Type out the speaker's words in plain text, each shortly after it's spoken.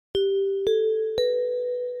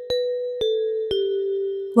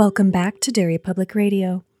Welcome back to Derry Public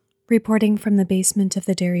Radio. Reporting from the basement of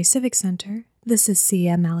the Derry Civic Center, this is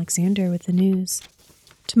C.M. Alexander with the news.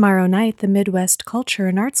 Tomorrow night, the Midwest Culture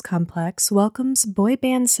and Arts Complex welcomes boy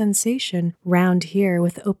band sensation Round Here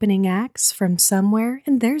with opening acts from Somewhere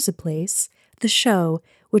and There's a Place. The show,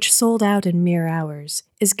 which sold out in mere hours,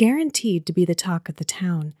 is guaranteed to be the talk of the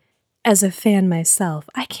town. As a fan myself,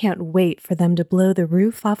 I can't wait for them to blow the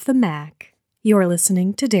roof off the Mac. You're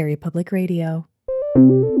listening to Derry Public Radio.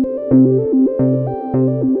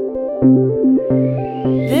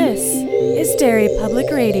 This is Derry Public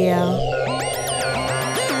Radio.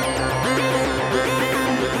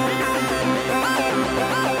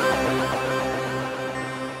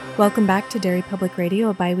 Welcome back to Derry Public Radio,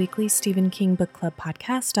 a bi-weekly Stephen King Book Club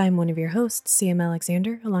podcast. I'm one of your hosts, C.M.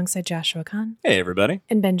 Alexander, alongside Joshua Kahn. Hey, everybody.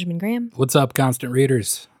 And Benjamin Graham. What's up, constant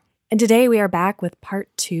readers? And today we are back with part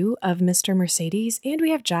 2 of Mr. Mercedes, and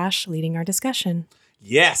we have Josh leading our discussion.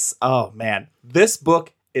 Yes. Oh, man. This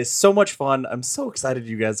book is so much fun. I'm so excited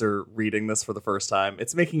you guys are reading this for the first time.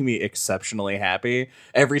 It's making me exceptionally happy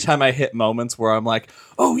every time I hit moments where I'm like,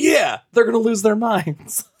 oh, yeah, they're going to lose their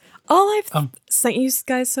minds. All I've sent you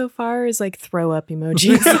guys so far is like throw up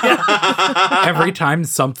emojis. Every time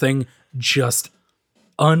something just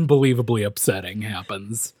unbelievably upsetting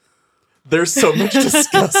happens. There's so much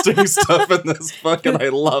disgusting stuff in this book, and I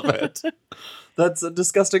love it. That's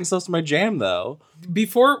disgusting stuff's my jam, though.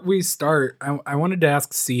 Before we start, I wanted to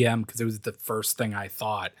ask CM, because it was the first thing I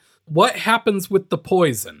thought. What happens with the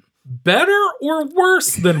poison? Better or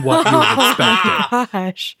worse than what you expected?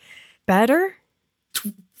 Gosh. Better?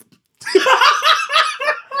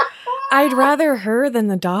 I'd rather her than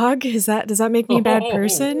the dog. Does that make me a bad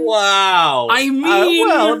person? Wow. I mean,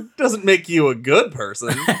 well, it doesn't make you a good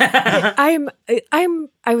person. I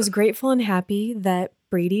was grateful and happy that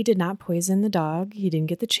Brady did not poison the dog. He didn't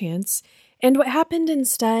get the chance. And what happened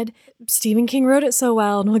instead, Stephen King wrote it so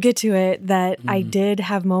well, and we'll get to it, that I did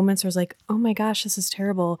have moments where I was like, oh my gosh, this is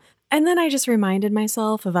terrible. And then I just reminded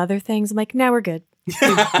myself of other things. I'm like, now we're good.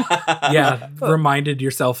 Yeah, reminded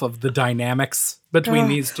yourself of the dynamics between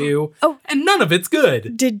these two. Oh, and none of it's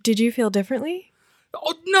good. Did you feel differently?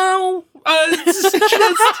 Oh, no.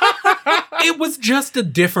 It was just a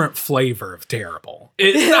different flavor of terrible.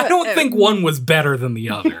 I don't think one was better than the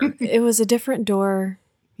other. It was a different door.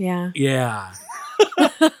 Yeah. Yeah.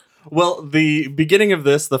 Well, the beginning of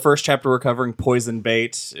this, the first chapter we're covering, Poison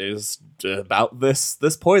Bait, is about this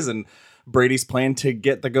poison. Brady's plan to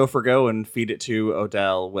get the Gopher Go and feed it to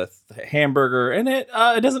Odell with a hamburger, and it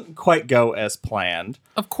doesn't quite go as planned.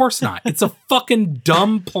 Of course not. It's a fucking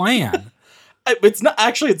dumb plan. It's not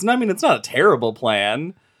a terrible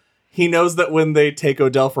plan. He knows that when they take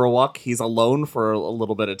Odell for a walk, he's alone for a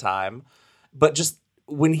little bit of time. But just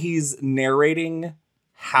when he's narrating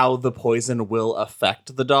how the poison will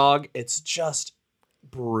affect the dog, it's just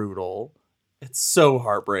brutal. It's so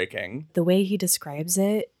heartbreaking. The way he describes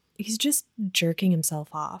it, he's just jerking himself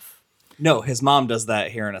off. No, his mom does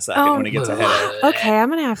that here in a second when he gets a headache. Okay, I'm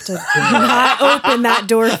going to have to not open that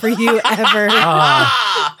door for you ever.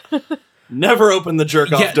 Never open the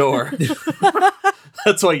jerk-off door.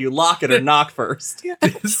 That's why you lock it and knock first.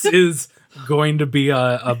 This is going to be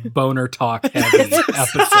a boner talk heavy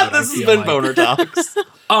episode. This has been Boner Talks.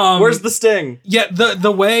 Where's the sting? Yeah,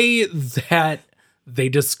 the way that they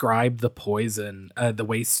describe the poison, the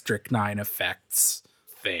way strychnine affects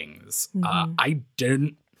things, I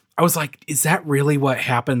was like, is that really what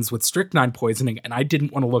happens with strychnine poisoning? And I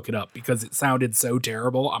didn't want to look it up because it sounded so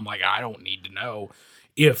terrible. I'm like, I don't need to know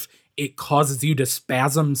if it causes you to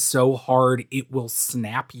spasm so hard it will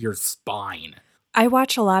snap your spine. I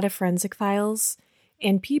watch a lot of Forensic Files,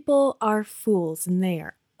 and people are fools, and they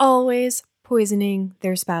are always poisoning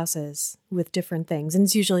their spouses with different things. And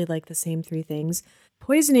it's usually like the same 3 things.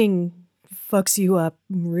 Poisoning fucks you up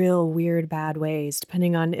real weird, bad ways,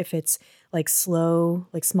 depending on if it's like slow,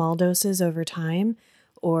 like small doses over time,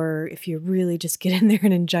 or if you really just get in there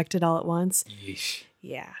and inject it all at once. Yeesh.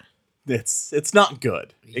 Yeah. It's not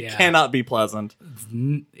good. It cannot be pleasant.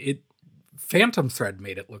 Phantom Thread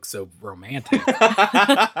made it look so romantic.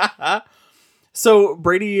 So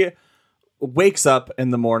Brady wakes up in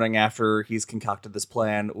the morning after he's concocted this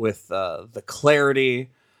plan with the clarity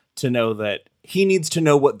to know that he needs to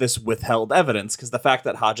know what this withheld evidence, because the fact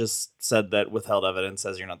that Hodges said that withheld evidence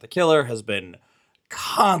says you're not the killer has been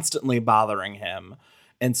constantly bothering him.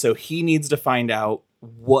 And so he needs to find out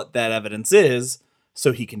what that evidence is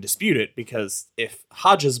so he can dispute it, because if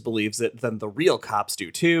Hodges believes it, then the real cops do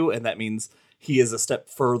too, and that means he is a step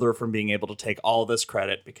further from being able to take all this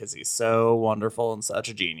credit because he's so wonderful and such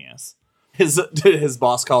a genius. His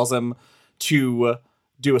boss calls him to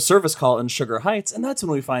do a service call in Sugar Heights, and that's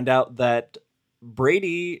when we find out that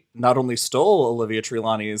Brady not only stole Olivia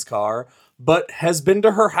Trelawney's car, but has been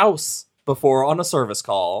to her house before on a service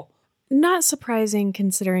call. Not surprising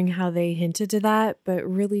considering how they hinted to that, but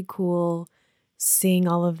really cool seeing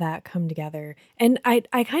all of that come together. And I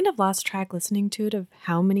kind of lost track listening to it of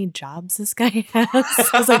how many jobs this guy has.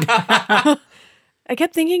 I was like, I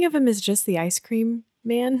kept thinking of him as just the ice cream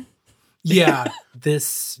man. Yeah,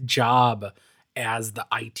 this job as the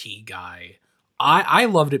IT guy, I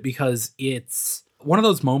loved it because it's one of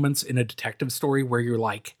those moments in a detective story where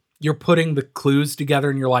you're putting the clues together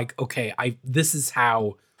and you're like, okay, this is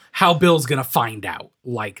how Bill's gonna find out.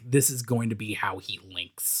 Like, this is going to be how he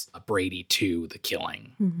links Brady to the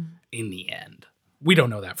killing in the end. We don't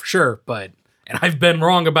know that for sure, and I've been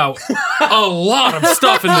wrong about a lot of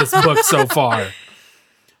stuff in this book so far.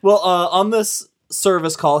 Well, on this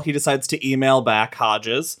service call, he decides to email back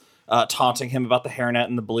Hodges, taunting him about the hairnet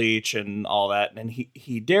and the bleach and all that, and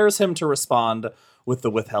he dares him to respond with the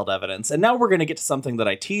withheld evidence. And now we're going to get to something that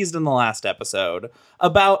I teased in the last episode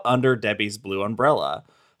about Under Debbie's Blue Umbrella.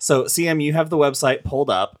 So, CM, you have the website pulled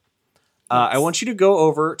up. I want you to go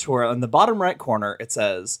over to where in the bottom right corner it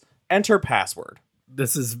says, enter password.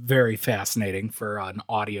 This is very fascinating for an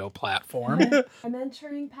audio platform. I'm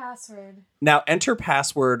entering password. Now, enter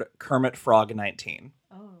password Kermit Frog 19.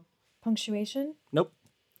 Oh. Punctuation? Nope.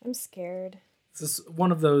 I'm scared. This is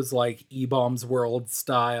one of those like E-Bombs World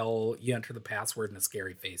style, you enter the password and a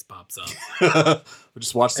scary face pops up. We'll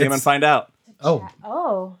just watch CM and find out.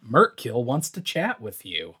 Oh. Mertkill wants to chat with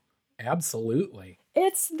you. Absolutely.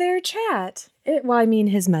 It's their chat.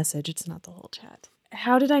 His message. It's not the whole chat.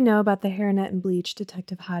 How did I know about the hairnet and bleach,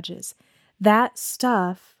 Detective Hodges? That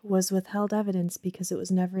stuff was withheld evidence because it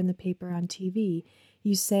was never in the paper on TV.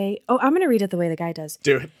 You say, I'm going to read it the way the guy does.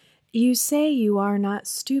 Do it. You say you are not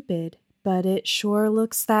stupid, but it sure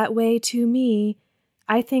looks that way to me.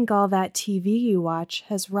 I think all that TV you watch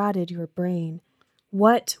has rotted your brain.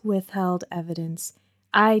 What withheld evidence?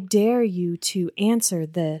 I dare you to answer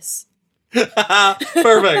this.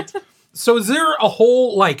 Perfect. So is there a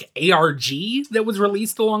whole ARG that was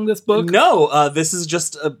released along this book? No, this is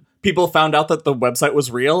just people found out that the website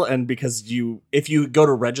was real, and because if you go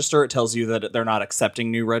to register, it tells you that they're not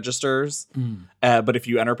accepting new registers. But if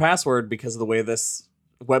you enter password, because of the way this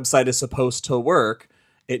website is supposed to work,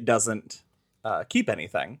 it doesn't keep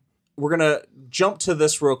anything. We're going to jump to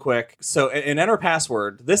this real quick. So in enter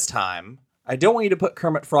password, this time, I don't want you to put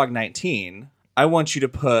Kermit Frog 19. I want you to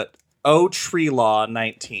put O Tree Law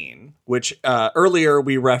 19, which earlier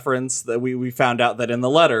we referenced that we found out that in the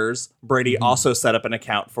letters, Brady also set up an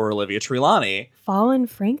account for Olivia Trelawney. Fallen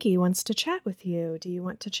Frankie wants to chat with you. Do you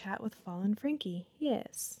want to chat with Fallen Frankie?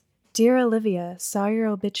 Yes. Dear Olivia, saw your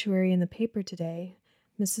obituary in the paper today.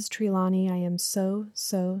 Mrs. Trelawney, I am so,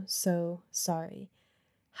 so, so sorry.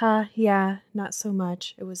 Yeah, not so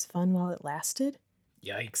much. It was fun while it lasted.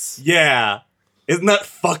 Yikes. Yeah. Isn't that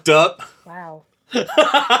fucked up? Wow.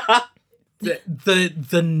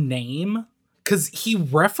 The name, because he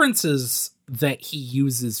references that he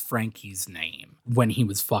uses Frankie's name when he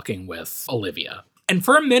was fucking with Olivia. And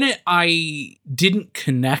for a minute, I didn't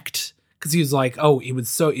connect because he was like,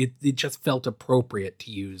 it just felt appropriate to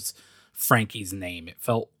use Frankie's name. It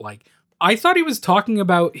felt like, I thought he was talking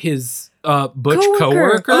about his butch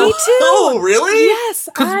coworker. Me too. Oh, really? Yes,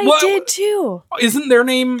 I did too. Isn't their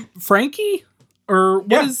name Frankie? Or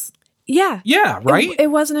what is... Yeah. Yeah, right?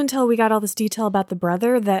 It wasn't until we got all this detail about the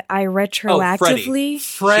brother that I retroactively...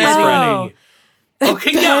 Freddie. Oh.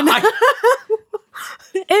 Okay, yeah.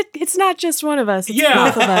 It's not just one of us. It's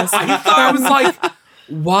both of us. I thought, I was like,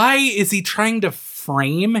 why is he trying to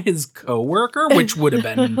frame his coworker? Which would have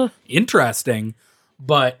been interesting.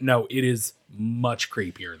 But no, it is much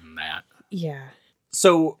creepier than that. Yeah.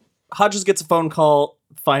 So Hodges gets a phone call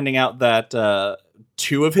finding out that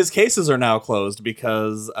 2 of his cases are now closed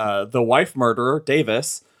because the wife murderer,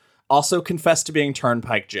 Davis, also confessed to being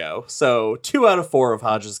Turnpike Joe. So 2 out of 4 of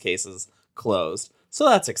Hodges' cases closed. So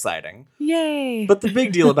that's exciting. Yay. But the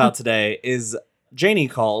big deal about today is Janie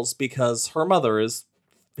calls because her mother is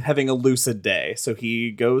having a lucid day. So he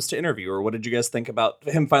goes to interview her. What did you guys think about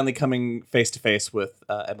him finally coming face to face with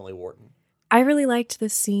Emily Wharton? I really liked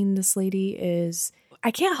this scene. This lady is... I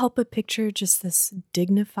can't help but picture just this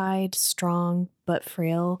dignified, strong, but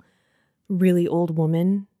frail, really old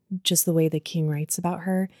woman, just the way the King writes about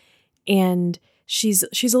her. And she's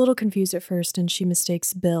a little confused at first, and she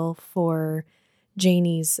mistakes Bill for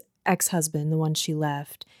Janie's ex-husband, the one she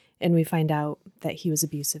left. And we find out that he was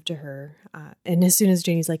abusive to her. And as soon as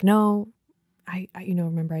Janie's like, no, I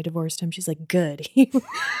remember I divorced him. She's like, good. He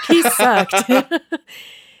sucked.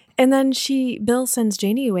 And then Bill sends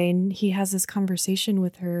Janie away, and he has this conversation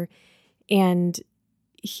with her, and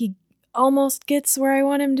he almost gets where I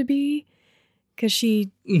want him to be because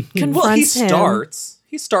she confronts him.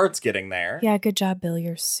 He starts getting there. Yeah, good job, Bill.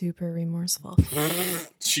 You're super remorseful.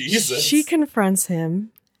 Jesus. She confronts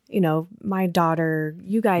him. You know, my daughter,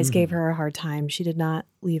 you guys gave her a hard time. She did not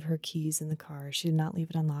leave her keys in the car. She did not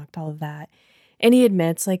leave it unlocked, all of that. And he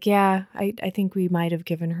admits, like, yeah, I think we might have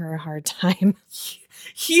given her a hard time.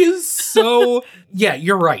 He is so, yeah,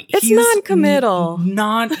 you're right. It's non-committal.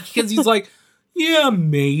 Because he's like, yeah,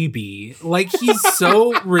 maybe. Like, he's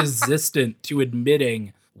so resistant to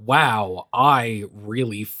admitting, wow, I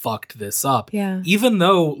really fucked this up. Yeah. Even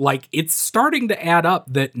though, like, it's starting to add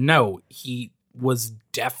up that no, he was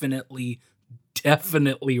definitely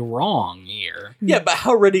wrong here. Yeah, but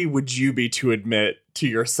how ready would you be to admit to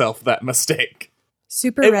yourself that mistake?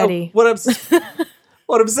 Super ready. What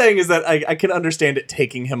I'm saying is that I can understand it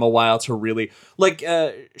taking him a while to really, like,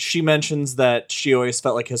 she mentions that she always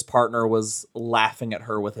felt like his partner was laughing at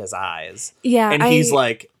her with his eyes. Yeah. And he's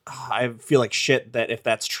like, I feel like shit that if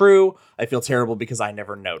that's true, I feel terrible because I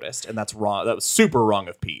never noticed. And that's wrong. That was super wrong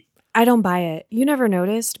of Pete. I don't buy it. You never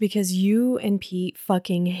noticed because you and Pete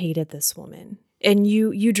fucking hated this woman. And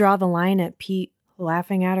you draw the line at Pete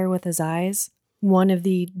laughing at her with his eyes. One of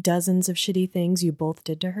the dozens of shitty things you both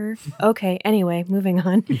did to her. Okay, anyway, moving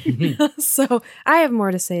on. So I have more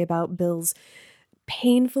to say about Bill's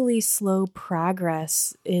painfully slow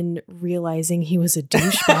progress in realizing he was a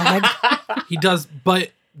douchebag. He does, but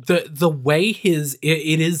the way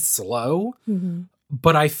it is slow,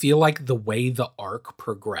 but I feel like the way the arc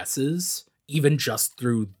progresses, even just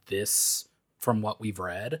through this, from what we've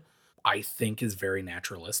read, I think is very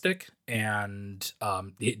naturalistic, and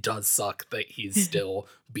it does suck that he's still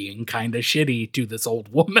being kind of shitty to this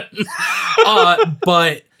old woman.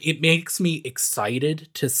 But it makes me excited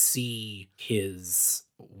to see his,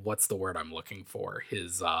 what's the word I'm looking for?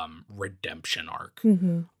 His redemption arc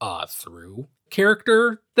through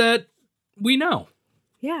character that we know.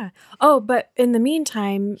 Yeah. Oh, but in the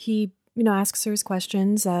meantime, he, asks her his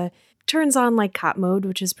questions, turns on like cop mode,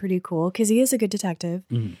 which is pretty cool because he is a good detective.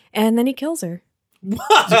 And then he kills her.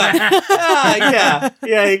 Yeah,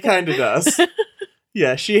 he kind of does.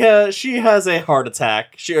 Yeah, she has a heart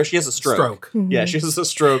attack. She has a stroke. Yeah, she has a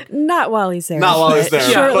stroke. Not while he's there.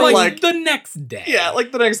 Yeah, but like the next day. Yeah,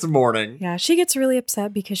 like the next morning. Yeah, she gets really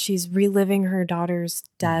upset because she's reliving her daughter's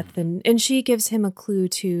death, and she gives him a clue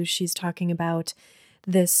too. She's talking about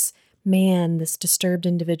this man, this disturbed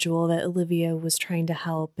individual that Olivia was trying to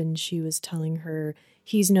help, and she was telling her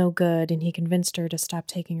he's no good, and he convinced her to stop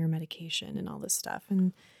taking her medication and all this stuff.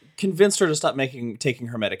 And convinced her to stop taking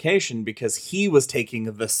her medication because he was taking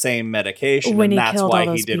the same medication, when and that's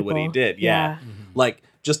why he did people. what he did. Yeah. Like,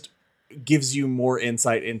 just gives you more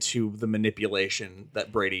insight into the manipulation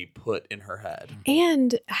that Brady put in her head.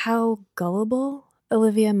 And how gullible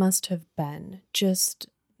Olivia must have been. Just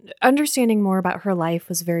understanding more about her life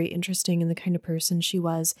was very interesting in the kind of person she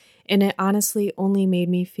was. And it honestly only made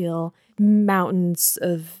me feel mountains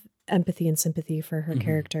of empathy and sympathy for her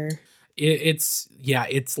character. It's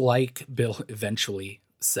like Bill eventually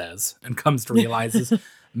says and comes to realize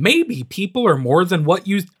maybe people are more than what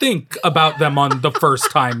you think about them on the first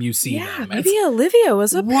time you see them. Maybe Olivia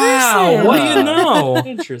was a person. Wow, what do you know?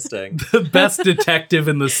 Interesting. The best detective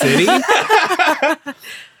in the city.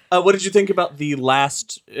 What did you think about the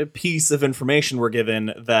last piece of information we're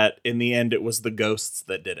given that in the end it was the ghosts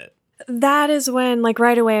that did it? That is when, like,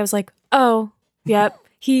 right away I was like, oh, yep.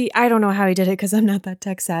 I don't know how he did it because I'm not that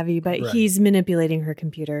tech savvy, but he's manipulating her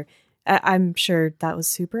computer. I'm sure that was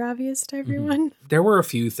super obvious to everyone. There were a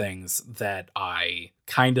few things that I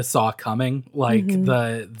kind of saw coming, like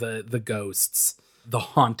the ghosts, the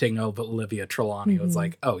haunting of Olivia Trelawney. I was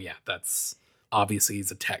like, oh yeah, that's obviously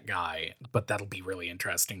he's a tech guy, but that'll be really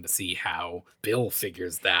interesting to see how Bill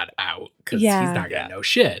figures that out because he's not going to know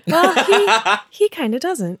shit. Well, he kind of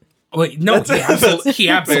doesn't. Well, no, he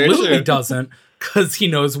absolutely doesn't. Because he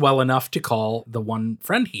knows well enough to call the one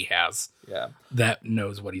friend he has that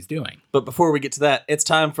knows what he's doing. But before we get to that, it's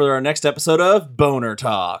time for our next episode of Boner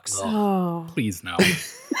Talks. Oh. Please no.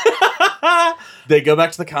 They go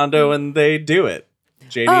back to the condo and they do it.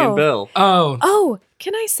 JD and Bill. Oh,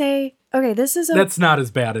 can I say, okay, this is that's not as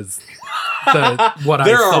bad as what I thought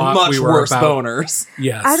there are much we were worse about. boners.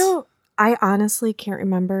 Yes. I honestly can't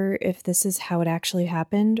remember if this is how it actually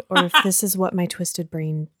happened or if this is what my twisted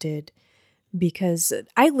brain did. Because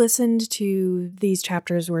I listened to these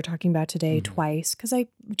chapters we're talking about today twice because I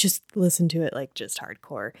just listened to it like just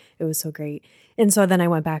hardcore. It was so great. And so then I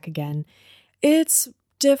went back again. It's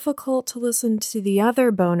difficult to listen to the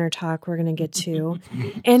other boner talk we're going to get to.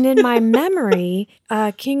 And in my memory,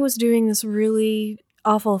 King was doing this really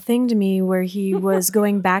awful thing to me where he was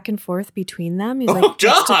going back and forth between them. He's like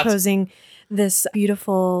juxtaposing this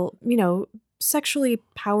beautiful, sexually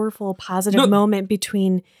powerful, positive moment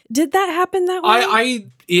between. Did that happen that way?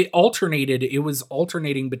 It alternated. It was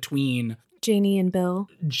alternating between Janie and Bill.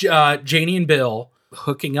 Janie and Bill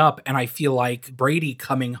hooking up, and I feel like Brady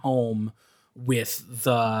coming home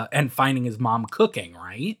and finding his mom cooking,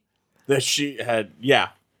 right? That she had, yeah.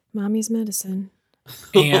 Mommy's medicine.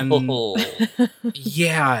 And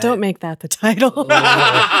yeah. Don't make that the title.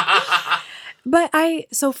 But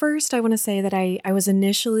first I want to say that I was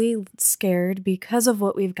initially scared because of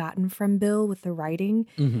what we've gotten from Bill with the writing.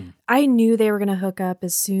 Mm-hmm. I knew they were going to hook up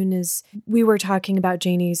as soon as we were talking about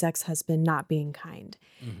Janie's ex-husband not being kind.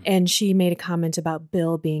 Mm-hmm. And she made a comment about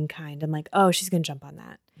Bill being kind. I'm like, oh, she's going to jump on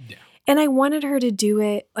that. Yeah. And I wanted her to do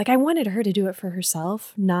it. Like, I wanted her to do it for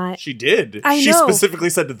herself, not. She did. I she know. Specifically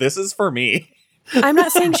said, this is for me. I'm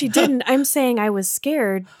not saying she didn't. I'm saying I was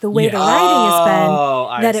scared the way the writing has been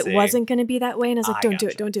that it wasn't going to be that way. And I was like, don't do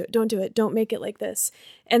it. Don't make it like this.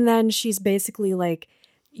 And then she's basically like,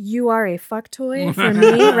 you are a fuck toy for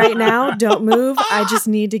me right now. Don't move. I just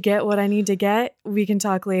need to get what I need to get. We can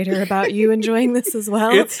talk later about you enjoying this as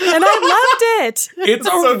well. And I loved it. It's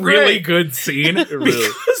a really good scene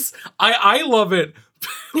because I love it.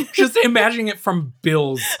 Just imagining it from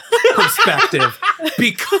Bill's perspective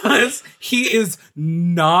because he is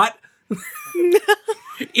not.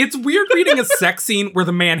 It's weird reading a sex scene where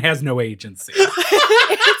the man has no agency. It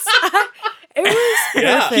was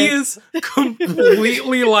perfect. He is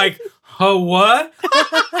completely like, oh, what?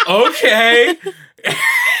 Okay.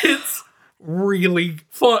 It's really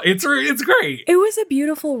fun. It's great. It was a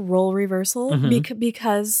beautiful role reversal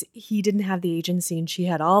because he didn't have the agency and she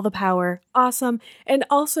had all the power. Awesome. And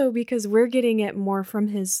also because we're getting it more from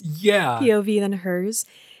his POV than hers.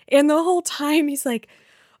 And the whole time he's like,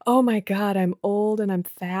 oh my God, I'm old and I'm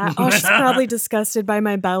fat. Oh, she's probably disgusted by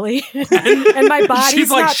my belly and my body's She's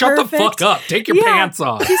like, not shut perfect. the fuck up. Take your pants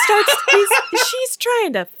off. She's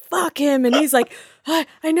trying to fuck him. And he's like,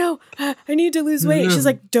 I know, I need to lose weight. She's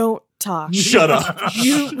like, don't talk. Shut up.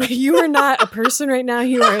 You are not a person right now.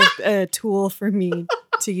 You are a tool for me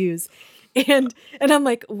to use. And I'm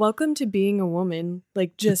like, welcome to being a woman,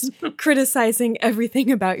 like just criticizing everything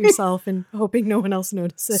about yourself and hoping no one else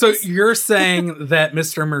notices. So you're saying that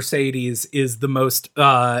Mr. Mercedes is the most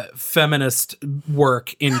feminist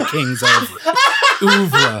work in King's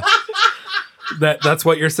oeuvre. That's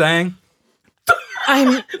what you're saying?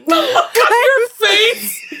 The look on your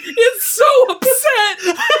face is so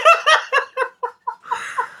upset.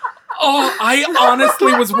 Oh, I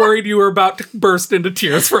honestly was worried you were about to burst into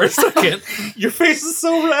tears for a second. Your face is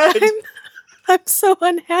so red. I'm so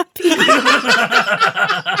unhappy.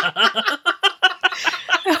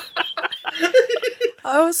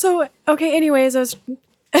 Okay. Anyways, as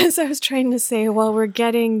I was trying to say, while we're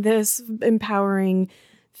getting this empowering,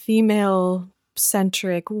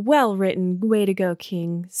 female-centric, well-written, way to go,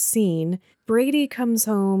 King scene, Brady comes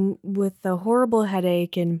home with a horrible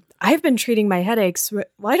headache, and I've been treating my headaches, well,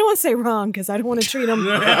 I don't want to say wrong, because I don't want to treat them the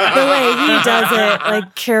way he does it,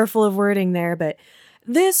 like careful of wording there, but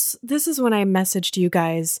this is when I messaged you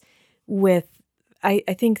guys with, I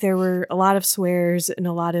think there were a lot of swears and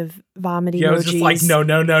a lot of vomit emojis. Yeah, I was just like, no,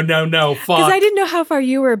 fuck. Because I didn't know how far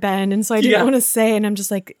you were, Ben, and so I didn't want to say, and I'm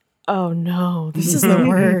just like, oh no, this is the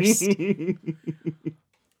worst.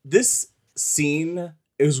 This scene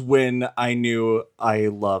is when I knew I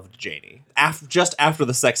loved Janie. Just after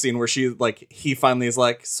the sex scene where he finally is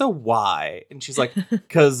like, so why? And she's like,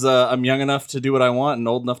 because I'm young enough to do what I want and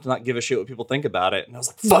old enough to not give a shit what people think about it. And I was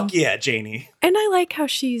like, fuck yeah, Janie. And I like how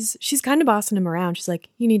she's kind of bossing him around. She's like,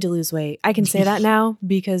 you need to lose weight. I can say that now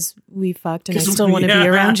because we fucked and I still want to be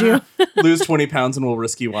around you. Lose 20 pounds and we'll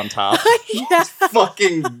risk you on top. Yeah.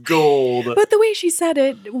 Fucking gold. But the way she said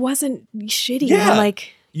it wasn't shitty. Yeah.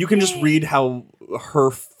 Like, you can just read how her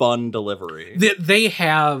fun delivery. They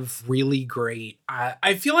have really great.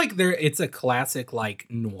 I feel like it's a classic like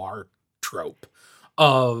noir trope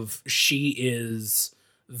of she is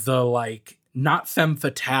the like not femme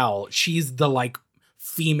fatale. She's the like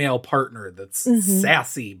female partner that's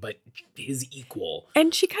sassy but is equal.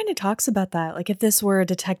 And she kind of talks about that. Like if this were a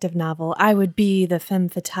detective novel, I would be the femme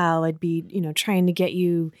fatale. I'd be trying to get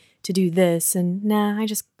you to do this, and nah, I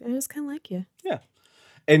just kind of like you. Yeah.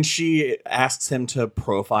 And she asks him to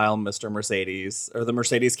profile Mr. Mercedes, or the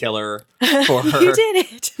Mercedes killer, for her. You did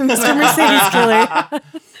it, Mr. Mercedes killer.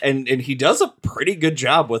 and he does a pretty good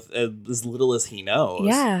job with as little as he knows.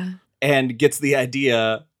 Yeah. And gets the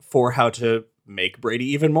idea for how to make Brady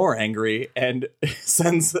even more angry and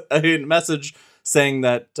sends a message saying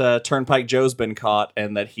that Turnpike Joe's been caught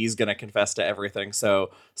and that he's going to confess to everything. So,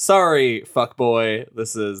 sorry, fuckboy,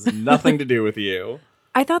 this is nothing to do with you.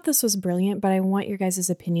 I thought this was brilliant, but I want your guys'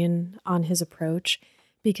 opinion on his approach,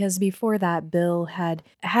 because before that, Bill had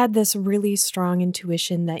this really strong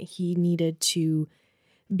intuition that he needed to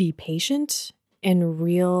be patient and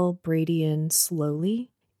reel Brady in slowly.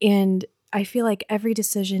 And I feel like every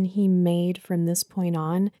decision he made from this point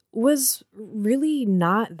on was really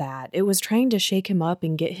not that. It was trying to shake him up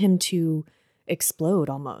and get him to explode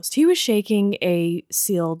almost. He was shaking a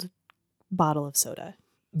sealed bottle of soda.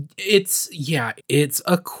 It's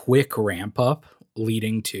a quick ramp up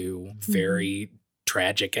leading to very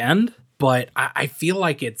tragic end. But I feel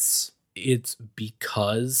like it's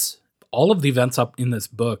because all of the events up in this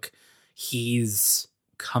book, he's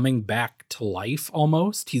coming back to life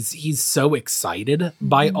almost. He's so excited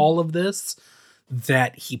by all of this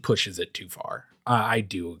that he pushes it too far. I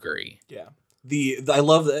do agree. Yeah. I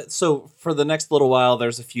love that. So for the next little while,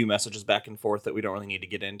 there's a few messages back and forth that we don't really need to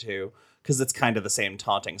get into because it's kind of the same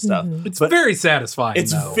taunting stuff. It's very satisfying.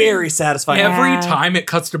 It's very satisfying. Every time it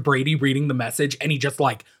cuts to Brady reading the message and he just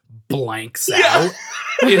like blanks out.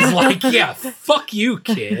 Is like, yeah, fuck you,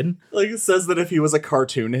 kid. Like, it says that if he was a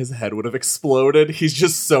cartoon, his head would have exploded. He's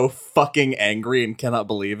just so fucking angry and cannot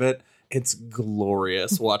believe it. It's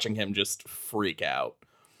glorious watching him just freak out.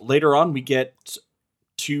 Later on, we get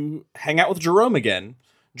to hang out with Jerome again.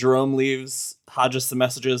 Jerome leaves Hodges some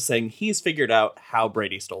messages saying he's figured out how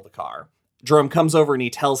Brady stole the car. Jerome comes over and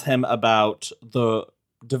he tells him about the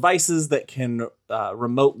devices that can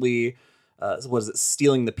remotely,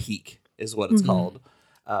 stealing the peak is what it's called.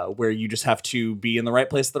 Where you just have to be in the right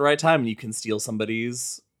place at the right time and you can steal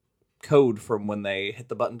somebody's code from when they hit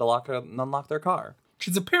the button to lock and unlock their car. Which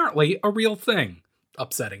is apparently a real thing.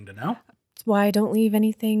 Upsetting to know. That's why I don't leave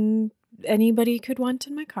anything anybody could want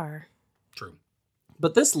in my car. True.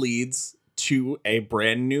 But this leads to a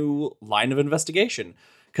brand new line of investigation.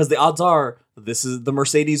 Because the odds are the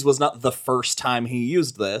Mercedes was not the first time he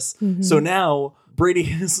used this. So now Brady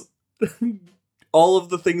has all of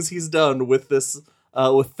the things he's done with this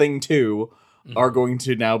with Thing 2 are going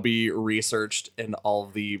to now be researched in all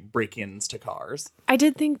of the break-ins to cars. I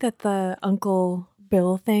did think that the Uncle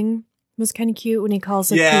Bill thing was kind of cute when he calls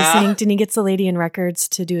the precinct and he gets the lady in records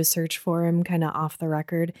to do a search for him, kind of off the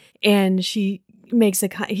record. And she makes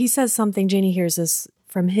he says something, Janie hears this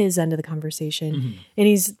from his end of the conversation, and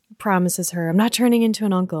he's promises her, I'm not turning into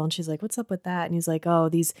an uncle. And she's like, what's up with that? And he's like, oh,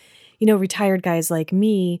 these, retired guys like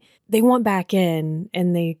me, they want back in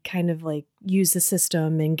and they kind of like use the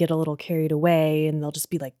system and get a little carried away and they'll just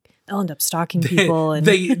be like, they'll end up stalking people. And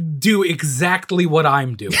they do exactly what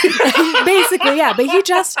I'm doing. Basically, yeah. But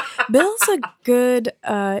Bill's a good,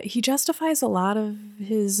 he justifies a lot of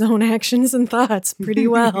his own actions and thoughts pretty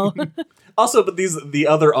well. Also, but the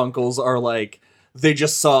other uncles are like, they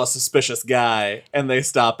just saw a suspicious guy and they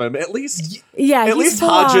stop him. At least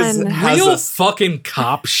Hodges has real fucking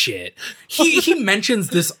cop shit. He mentions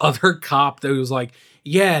this other cop that was like,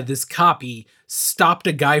 yeah, this cop, he stopped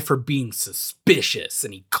a guy for being suspicious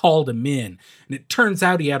and he called him in. And it turns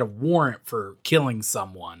out he had a warrant for killing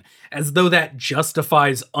someone, as though that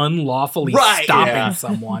justifies unlawfully stopping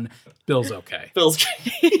someone. Bill's okay.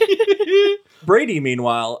 Brady,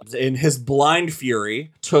 meanwhile, in his blind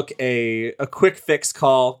fury, took a quick fix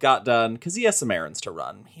call, got done, because he has some errands to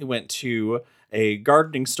run. He went to a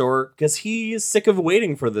gardening store because he's sick of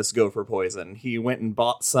waiting for this gopher poison. He went and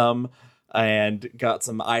bought some and got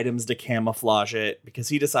some items to camouflage it because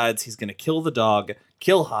he decides he's going to kill the dog,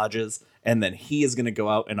 kill Hodges, and then he is going to go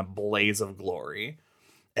out in a blaze of glory.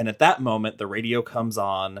 And at that moment, the radio comes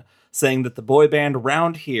on saying that the boy band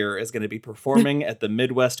Round Here is going to be performing at the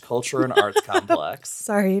Midwest Culture and Arts Complex.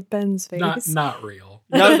 Sorry, Ben's face. Not real.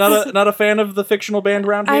 Not a fan of the fictional band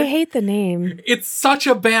Round Here? I hate the name. It's such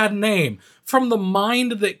a bad name. From the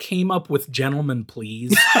mind that came up with Gentlemen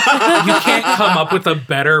Please, you can't come up with a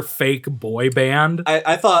better fake boy band.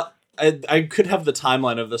 I thought... I could have the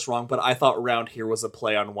timeline of this wrong, but I thought Round Here was a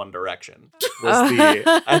play on One Direction.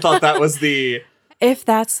 I thought that was the... If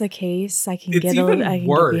that's the case, I can get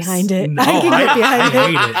behind it. No, I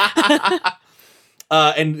can get behind it.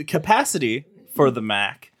 And capacity for the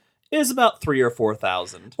Mac is about 3,000 or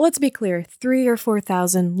 4,000. Let's be clear, 3,000 or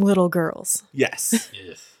 4,000 little girls. Yes.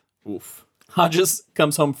 Oof. Hodges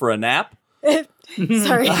comes home for a nap.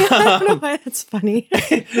 Sorry, I don't know why that's funny.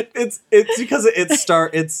 It's because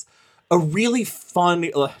it's a really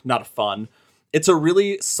fun, not fun. It's a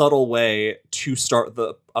really subtle way to start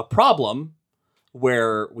a problem.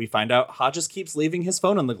 Where we find out Hodges keeps leaving his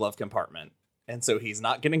phone in the glove compartment. And so he's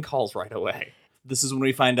not getting calls right away. This is when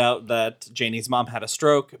we find out that Janie's mom had a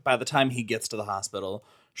stroke. By the time he gets to the hospital,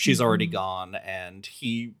 she's already gone, and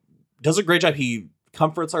he does a great job. He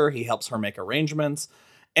comforts her. He helps her make arrangements,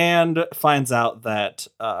 and finds out that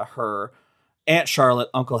her Aunt Charlotte,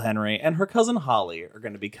 Uncle Henry, and her cousin Holly are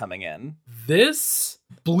going to be coming in. This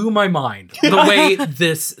blew my mind. The way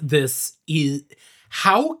this is,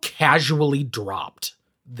 how casually dropped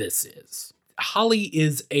this is. Holly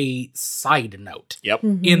is a side note. Yep.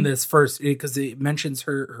 In this first, because it mentions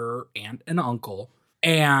her aunt and uncle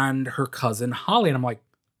and her cousin Holly, and I'm like,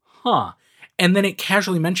 huh. And then it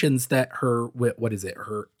casually mentions that her, what is it?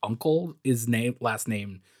 Her uncle is last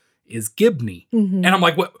name is Gibney, and I'm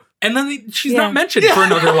like, what? And then she's not mentioned for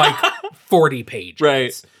another like 40 pages.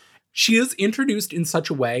 Right. She is introduced in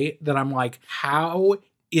such a way that I'm like, how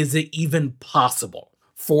is it even possible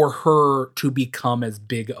for her to become as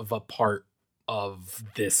big of a part of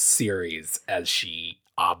this series as she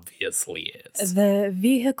obviously is? The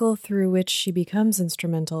vehicle through which she becomes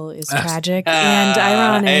instrumental is tragic and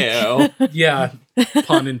ironic. Yeah,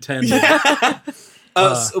 pun intended.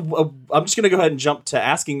 So, I'm just going to go ahead and jump to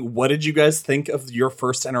asking, what did you guys think of your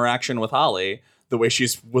first interaction with Holly, the way she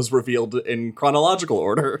was revealed in chronological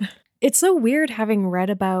order? It's so weird having read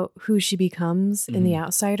about who she becomes in The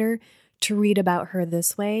Outsider to read about her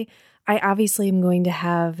this way. I obviously am going to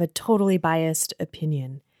have a totally biased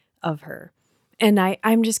opinion of her. And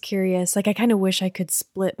I'm just curious, like I kind of wish I could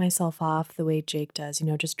split myself off the way Jake does,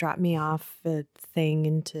 just drop me off a thing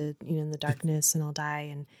into, in the darkness and I'll die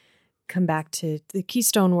and come back to the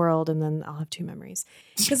Keystone world and then I'll have two memories.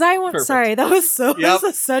 Because I want, sorry, that was so, this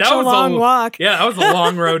was such a long walk. Yeah, that was a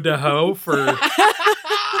long road to hoe for...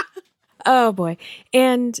 Oh boy.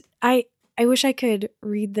 And I wish I could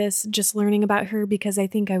read this just learning about her because I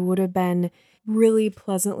think I would have been really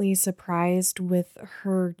pleasantly surprised with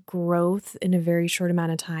her growth in a very short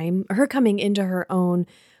amount of time. Her coming into her own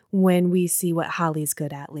when we see what Holly's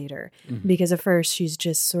good at later. Because at first she's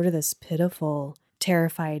just sort of this pitiful,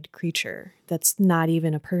 terrified creature that's not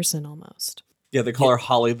even a person almost. Yeah, they call her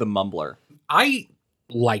Holly the Mumbler. I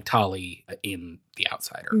liked Holly in The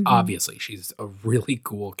Outsider. Obviously, she's a really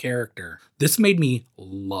cool character. This made me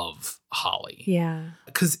love Holly. Yeah.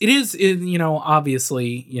 Because it is,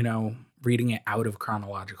 obviously, reading it out of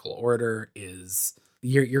chronological order is,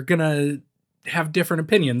 you're going to have different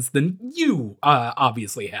opinions than you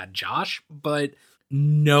obviously had, Josh. But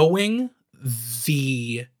knowing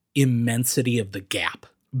the immensity of the gap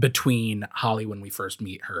between Holly when we first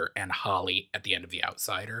meet her and Holly at the end of The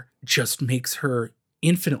Outsider just makes her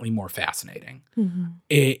infinitely more fascinating.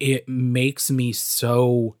 It makes me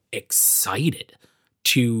so excited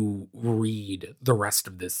to read the rest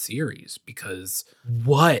of this series because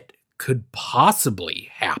what could possibly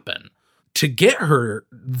happen to get her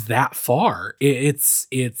that far? It's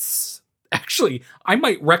actually, I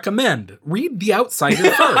might recommend read The Outsider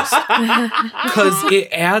first because it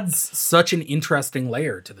adds such an interesting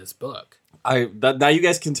layer to this book. Now you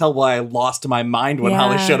guys can tell why I lost my mind when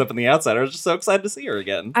Holly showed up in The Outsider. I was just so excited to see her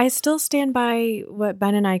again. I still stand by what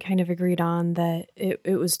Ben and I kind of agreed on, that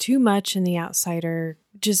it was too much in The Outsider.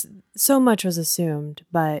 Just so much was assumed,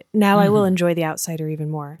 but now I will enjoy The Outsider even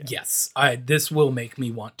more. Yes, this will make me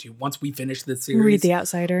want to, once we finish this series, read The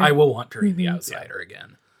Outsider. I will want to read The Outsider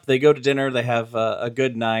again. They go to dinner. They have a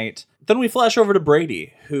good night. Then we flash over to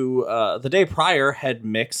Brady, who the day prior had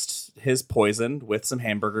mixed his poison with some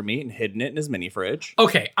hamburger meat and hidden it in his mini fridge.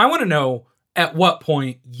 Okay, I want to know at what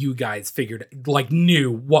point you guys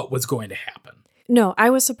knew what was going to happen. No, I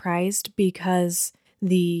was surprised because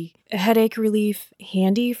the headache relief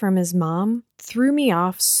handy from his mom threw me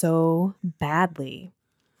off so badly.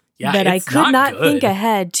 Yeah, that I could not good. think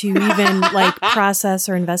ahead to even process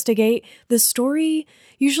or investigate the story.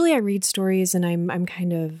 Usually I read stories and I'm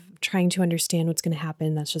kind of trying to understand what's going to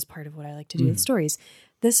happen. That's just part of what I like to do with stories.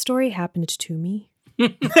 This story happened to me.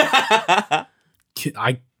 I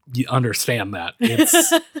understand that.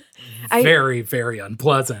 It's very, very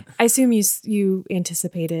unpleasant. I assume you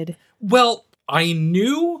anticipated. Well, I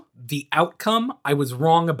knew the outcome. I was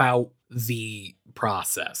wrong about the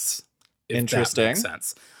process. Interesting. That makes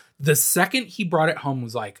sense. The second he brought it home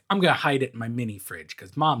was like, I'm going to hide it in my mini fridge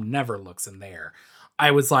because mom never looks in there.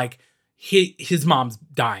 I was like, his mom's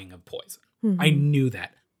dying of poison. I knew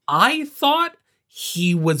that. I thought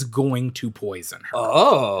he was going to poison her.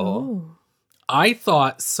 Oh. I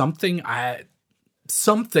thought something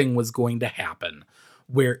was going to happen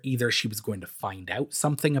where either she was going to find out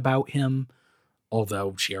something about him,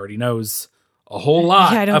 although she already knows a whole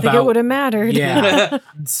lot. Yeah, I don't think it would have mattered. Yeah.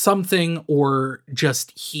 Something, or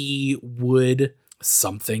just he would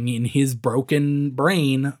something in his broken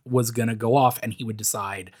brain was going to go off and he would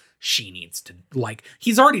decide she needs to, like,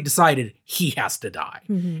 he's already decided he has to die.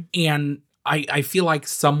 Mhm. And I feel like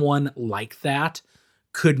someone like that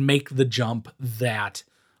could make the jump that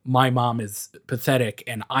my mom is pathetic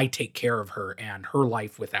and I take care of her and her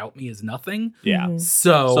life without me is nothing. Yeah. Mhm.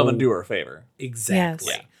 So Someone do her a favor.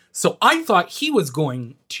 exactly. Yes. So I thought he was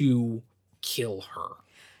going to kill her.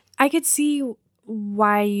 I could see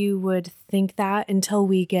why you would think that until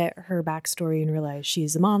we get her backstory and realize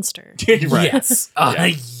she's a monster. Right. Yes.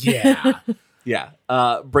 Yeah.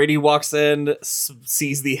 Yeah. Brady walks in,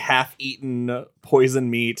 sees the half-eaten poison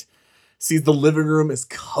meat, sees the living room is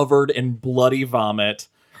covered in bloody vomit.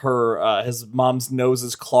 His mom's nose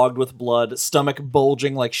is clogged with blood, stomach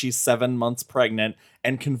bulging like she's 7 months pregnant,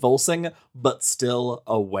 and convulsing, but still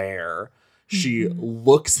aware. She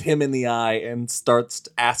looks him in the eye and starts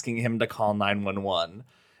asking him to call 911.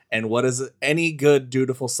 And what does any good,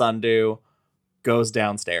 dutiful son do? Goes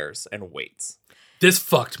downstairs and waits. This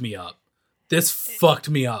fucked me up. This fucked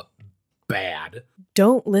me up bad.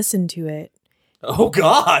 Don't listen to it. Oh,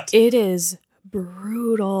 God! It is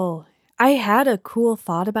brutal. I had a cool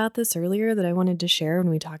thought about this earlier that I wanted to share when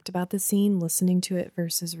we talked about the scene, listening to it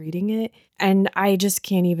versus reading it. And I just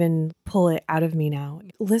can't even pull it out of me now.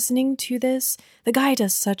 Listening to this, the guy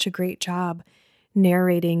does such a great job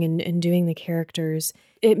narrating and doing the characters.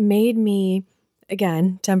 It made me,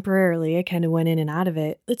 again, temporarily, I kind of went in and out of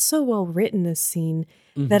it. It's so well written, this scene,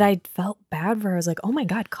 that I felt bad for her. I was like, oh my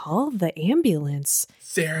God, call the ambulance.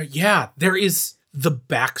 There is the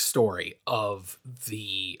backstory of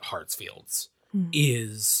the Hartsfields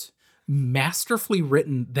is masterfully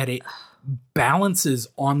written, that it balances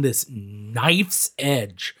on this knife's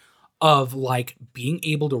edge of like being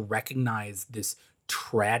able to recognize this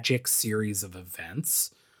tragic series of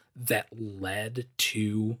events that led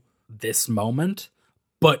to this moment,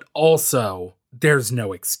 but also there's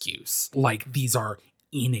no excuse. Like, these are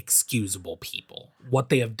inexcusable people. What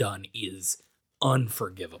they have done is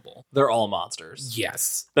unforgivable. They're all monsters.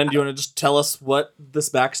 Yes. Ben, do you want to just tell us what this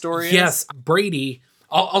backstory is? Yes, Brady.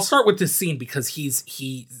 I'll start with this scene because he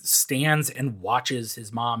stands and watches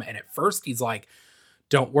his mom, and at first he's like,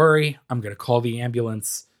 "Don't worry, I'm gonna call the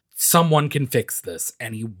ambulance. Someone can fix this."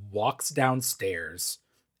 And he walks downstairs,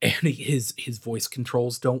 and his voice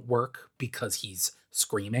controls don't work because he's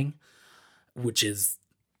screaming, which is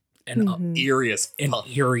an Eerie as fuck.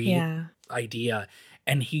 Yeah. idea.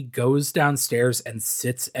 And he goes downstairs and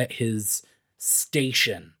sits at his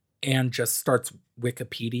station and just starts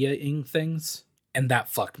Wikipedia-ing things. And that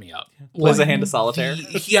fucked me up. Plays a hand of solitaire.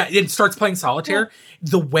 Yeah, it starts playing solitaire.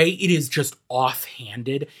 The way it is just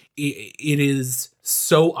offhanded, it is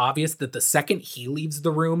so obvious that the second he leaves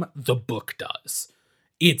the room, the book does.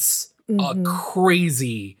 It's a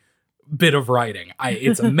crazy bit of writing.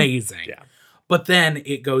 It's amazing. Yeah. But then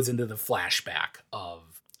it goes into the flashback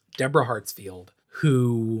of Deborah Hartsfield,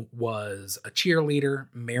 who was a cheerleader,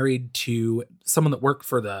 married to someone that worked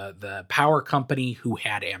for the power company, who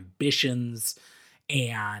had ambitions,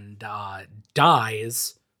 and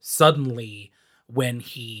dies suddenly when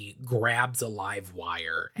he grabs a live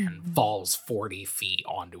wire and falls 40 feet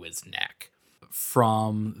onto his neck.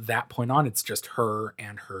 From that point on, it's just her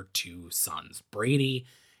and her two sons, Brady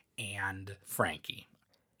and Frankie.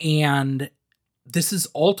 And this is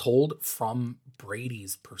all told from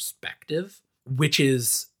Brady's perspective, which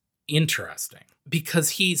is interesting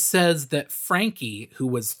because he says that Frankie, who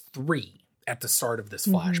was 3 at the start of this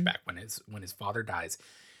flashback when his father dies,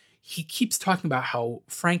 he keeps talking about how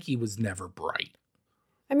Frankie was never bright.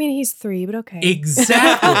 I mean, he's 3, but okay.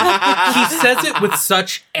 Exactly. He says it with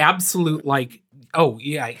such absolute, like, oh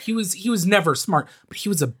yeah, he was never smart, but he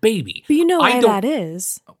was a baby. But you know why that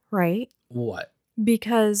is, right? What?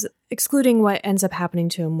 Because excluding what ends up happening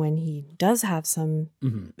to him when he does have some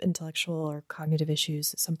intellectual or cognitive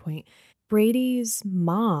issues at some point, Brady's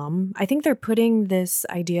mom, I think they're putting this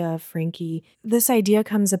idea of Frankie, this idea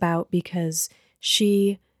comes about because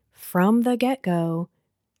she, from the get-go,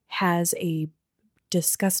 has a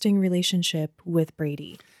disgusting relationship with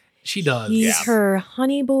Brady. She does. He's her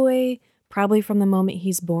honey boy, probably from the moment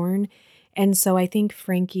he's born. And so I think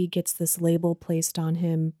Frankie gets this label placed on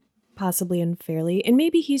him, possibly unfairly. And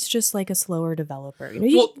maybe he's just like a slower developer.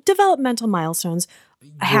 You know, developmental milestones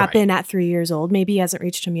happen at 3 years old. Maybe he hasn't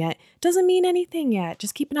reached them yet. Doesn't mean anything yet.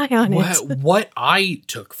 Just keep an eye on it. What I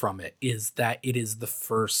took from it is that it is the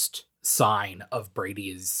first sign of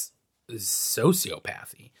Brady's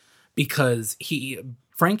sociopathy, because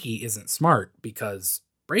Frankie isn't smart because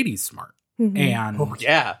Brady's smart. And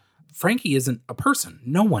Frankie isn't a person.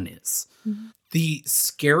 No one is. Mm-hmm. The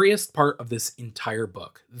scariest part of this entire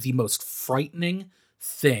book, the most frightening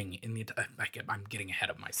thing in the I'm getting ahead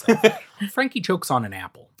of myself. Frankie chokes on an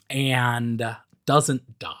apple and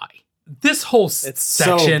doesn't die. This whole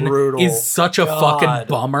section is such a fucking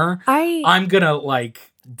bummer. I'm gonna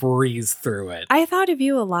breeze through it. I thought of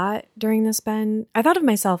you a lot during this, Ben. I thought of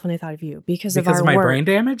myself when I thought of you because of my work. Brain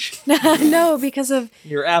damage. No, because of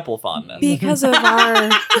your apple fondness. Because of our.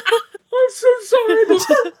 I'm so sorry.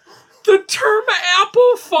 The term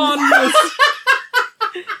apple fondness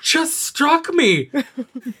just struck me.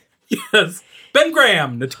 Yes. Ben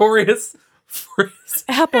Graham, notorious for his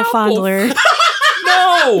apple fondler.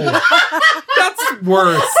 No! That's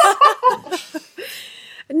worse.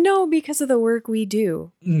 No, because of the work we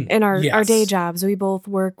do in our day jobs. We both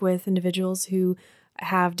work with individuals who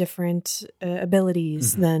have different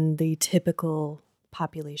abilities than the typical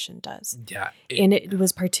population does. Yeah. And it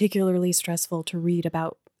was particularly stressful to read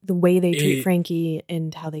about the way they treat Frankie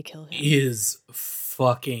and how they kill him.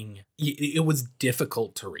 It was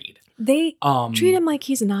difficult to read. They treat him like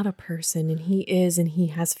he's not a person, and he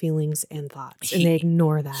has feelings and thoughts, and they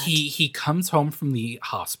ignore that. He comes home from the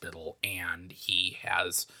hospital, and he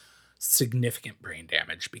has significant brain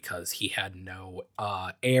damage because he had no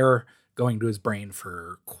air going to his brain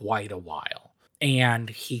for quite a while. And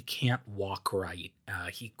he can't walk right.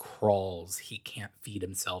 He crawls. He can't feed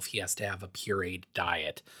himself. He has to have a pureed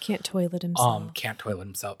diet. Can't toilet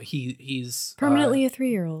himself. He's permanently a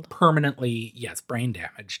 3-year-old. Permanently, yes, brain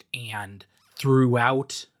damaged. And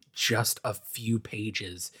throughout just a few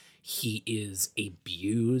pages, he is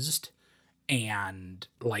abused. And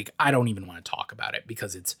I don't even want to talk about it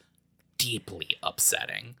because it's deeply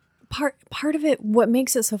upsetting. Part of it, what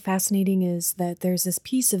makes it so fascinating is that there's this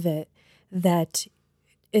piece of it that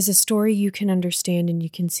is a story you can understand and you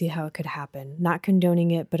can see how it could happen. Not condoning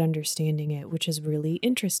it, but understanding it, which is really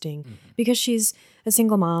interesting because she's a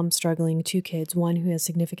single mom struggling, 2 kids, one who has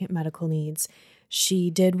significant medical needs. She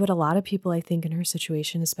did what a lot of people, I think, in her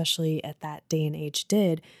situation, especially at that day and age,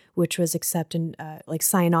 did, which was accept and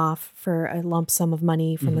sign off for a lump sum of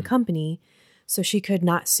money from the company. So she could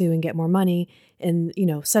not sue and get more money. And,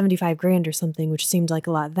 $75,000 or something, which seemed like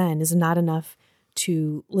a lot then, is not enough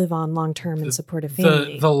to live on long-term and support a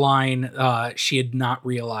family. The line, she had not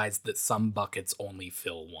realized that some buckets only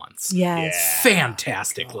fill once. Yes. Yeah.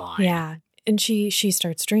 Fantastic line. Yeah. And she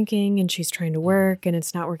starts drinking and she's trying to work and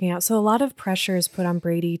it's not working out. So a lot of pressure is put on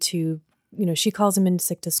Brady to, she calls him in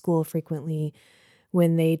sick to school frequently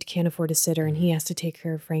when they can't afford a sitter and he has to take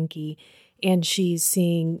care of Frankie. And she's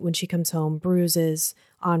seeing, when she comes home, bruises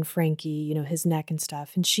on Frankie, his neck and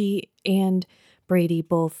stuff. And she and Brady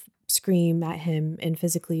both scream at him and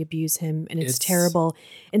physically abuse him, and it's terrible.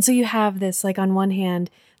 And so you have this, on one hand,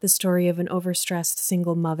 the story of an overstressed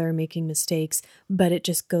single mother making mistakes, but it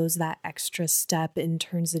just goes that extra step and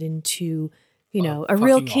turns it into, a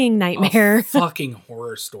real king nightmare. A fucking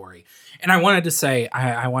horror story. And I wanted to say,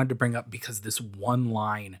 I wanted to bring up, because this one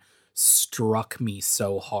line struck me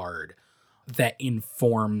so hard that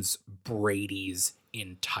informs Brady's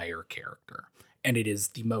entire character. And it is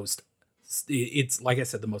it's like I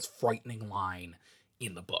said, the most frightening line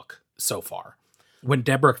in the book so far. When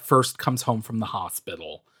Deborah first comes home from the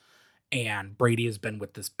hospital and Brady has been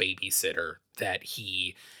with this babysitter that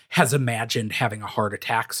he has imagined having a heart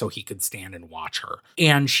attack so he could stand and watch her.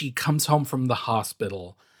 And she comes home from the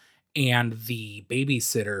hospital and the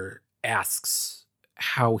babysitter asks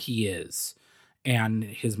how he is. And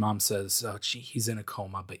his mom says, he's in a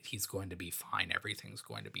coma, but he's going to be fine. Everything's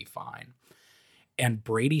going to be fine. And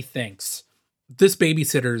Brady thinks this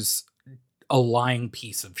babysitter's a lying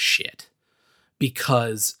piece of shit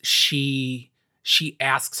because she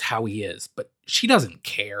asks how he is, but she doesn't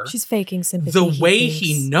care. She's faking sympathy. The way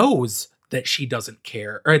he knows that she doesn't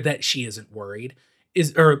care or that she isn't worried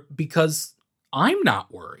is because I'm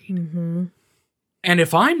not worried. Mm-hmm. And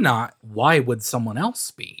if I'm not, why would someone else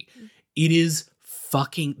be? It is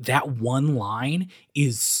that one line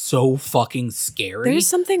is so fucking scary. There's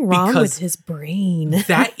something wrong with his brain.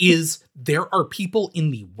 There are people in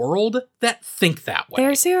the world that think that way.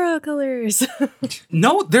 They're serial killers.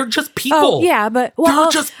 No, they're just people. Oh, yeah, but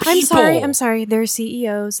they're just people. I'm sorry. They're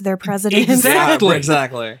CEOs, they're presidents.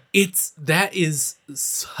 Exactly. That is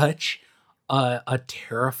such a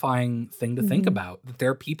terrifying thing to think about, that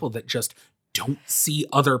there are people that just don't see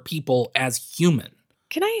other people as human.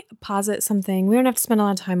 Can I posit something? We don't have to spend a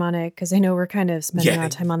lot of time on it because I know we're kind of spending a lot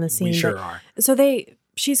of time on the scene. We sure are. So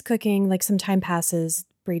she's cooking, some time passes.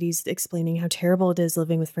 Brady's explaining how terrible it is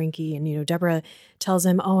living with Frankie. And, Deborah tells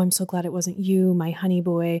him, "Oh, I'm so glad it wasn't you, my honey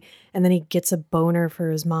boy." And then he gets a boner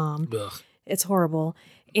for his mom. Ugh. It's horrible.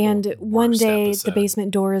 And one Worst day episode. the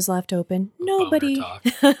basement door is left open. Boner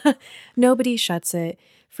Nobody shuts it.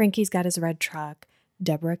 Frankie's got his red truck.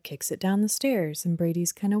 Deborah kicks it down the stairs, and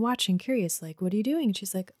Brady's kind of watching, curious, like, what are you doing? And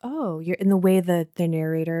she's like, oh, you're in the way the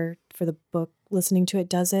narrator for the book listening to it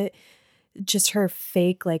does it. Just her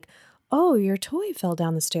fake, like, oh, your toy fell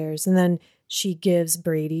down the stairs. And then she gives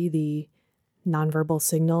Brady the nonverbal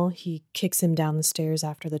signal. He kicks him down the stairs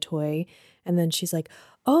after the toy. And then she's like,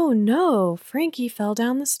 oh no, Frankie fell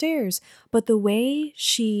down the stairs. But the way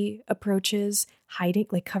she approaches hiding,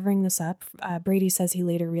 like covering this up, Brady says he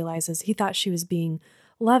later realizes he thought she was being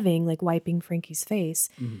loving, like wiping Frankie's face.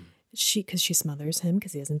 Mm-hmm. Because she smothers him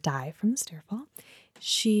because he doesn't die from the stair fall.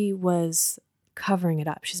 She was covering it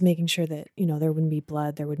up. She's making sure that, there wouldn't be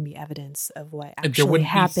blood, there wouldn't be evidence of what actually there wouldn't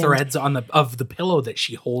happened. be threads on the pillow that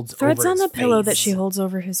she holds Threads over on his the pillow face. that she holds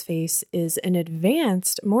over his face is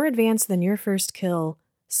more advanced than your first kill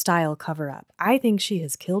style cover up. I think she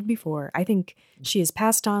has killed before. I think she has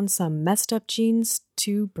passed on some messed up genes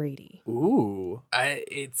to Brady. Ooh.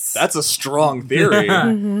 It's That's a strong theory.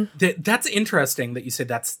 That's interesting that you said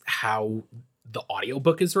that's how the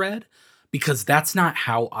audiobook is read, because that's not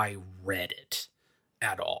how I read it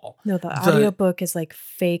at all. No, the audiobook is like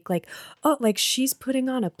fake, like, oh, like she's putting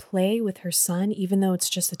on a play with her son, even though it's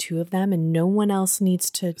just the two of them and no one else needs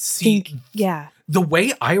to think. Yeah. The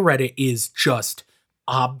way I read it is just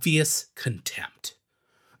obvious contempt.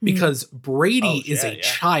 Because Brady is a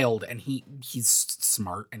child and he's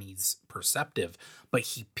smart and he's perceptive, but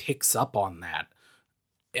he picks up on that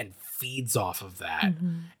and feeds off of that.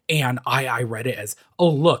 Mm-hmm. And I read it as, oh,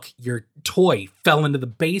 look, your toy fell into the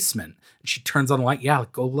basement. And she turns on the light. Yeah,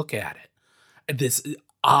 go look at it. And this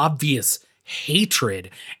obvious hatred.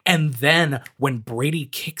 And then when Brady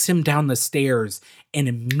kicks him down the stairs, an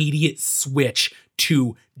immediate switch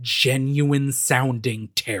to genuine sounding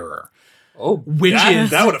terror. Oh, Which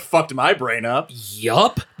that would have fucked my brain up.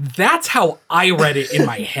 Yup. That's how I read it in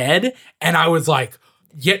my head. And I was like,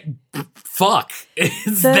 yeah, fuck.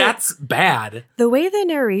 That's bad. The way the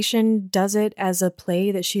narration does it as a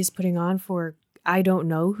play that she's putting on for I don't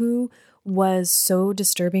know who was so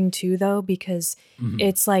disturbing too, though, because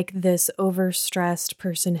it's like this overstressed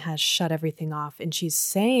person has shut everything off and she's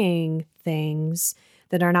saying things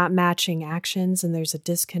that are not matching actions and there's a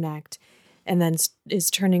disconnect. And then is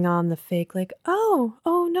turning on the fake, like, oh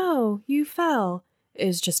no, you fell,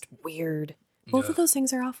 is just weird. Both of those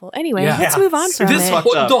things are awful. Anyway, let's move on from this, it.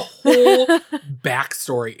 The whole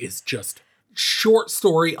backstory is just short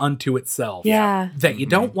story unto itself. Yeah. That you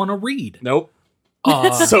don't want to read. Nope.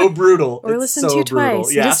 So brutal. Or It's listen so to brutal.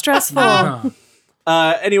 twice. Yeah. Distressful.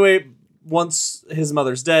 Anyway, once his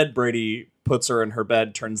mother's dead, Brady puts her in her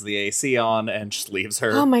bed, turns the AC on, and just leaves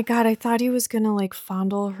her. Oh my God, I thought he was going to like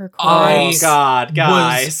fondle her Oh corpse. God,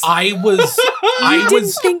 guys. I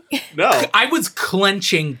was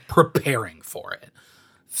clenching, preparing for it.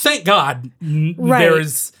 Thank God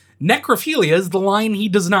there's necrophilia is the line he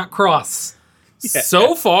does not cross. Yeah.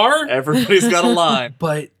 So far. Everybody's got a line.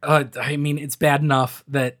 But, I mean, it's bad enough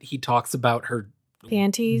that he talks about her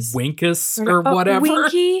Panties. winkus or whatever.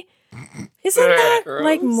 Winky? Isn't that Gross.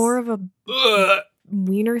 like more of a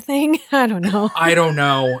wiener thing? I don't know. I don't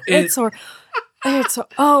know. It's I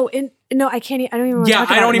don't even want to talk about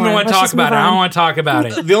it. I don't even more. want to Let's talk just about it. move I don't on. want to talk about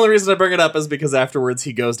it. The only reason I bring it up is because afterwards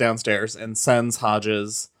he goes downstairs and sends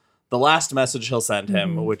Hodges the last message he'll send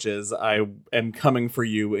him, which is, I am coming for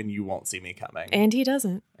you and you won't see me coming. And he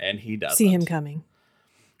doesn't And he doesn't. see him coming.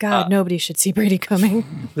 God, nobody should see Brady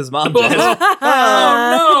coming. His mom did.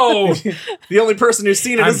 Oh, no. The only person who's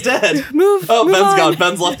seen it is dead. Move Ben's on. gone.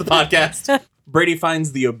 Ben's left the podcast. Brady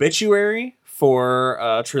finds the obituary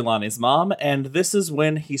for Trelawney's mom, and this is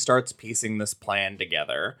when he starts piecing this plan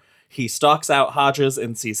together. He stalks out Hodges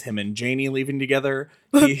and sees him and Janie leaving together.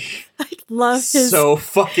 He Love his so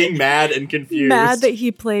fucking mad and confused. mad that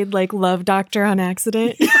he played like Love Doctor on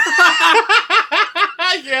accident.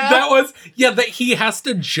 That he has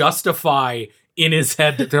to justify in his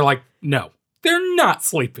head that they're like, no, they're not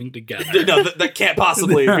sleeping together. No, that can't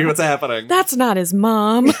possibly be what's happening. That's not his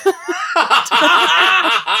mom.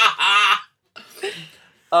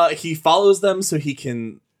 He follows them so he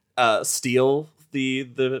can steal the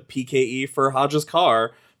PKE for Hodges'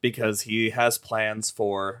 car because he has plans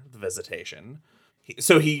for the visitation.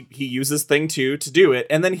 So he uses Thing 2 to do it,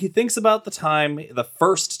 and then he thinks about the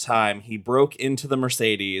first time he broke into the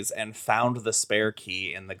Mercedes and found the spare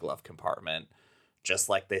key in the glove compartment, just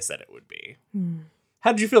like they said it would be.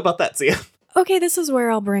 How did you feel about that, Sia? Okay, this is where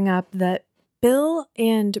I'll bring up that Bill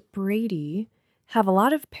and Brady have a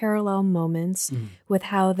lot of parallel moments with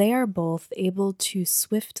how they are both able to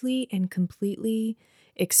swiftly and completely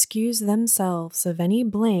excuse themselves of any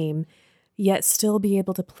blame, yet still be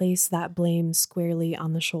able to place that blame squarely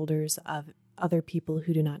on the shoulders of other people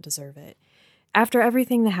who do not deserve it. After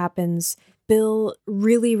everything that happens, Bill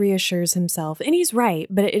really reassures himself, and he's right,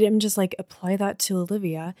 but I'm just like, apply that to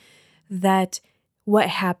Olivia, that what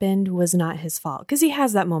happened was not his fault. Because he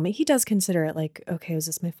has that moment. He does consider it like, okay, was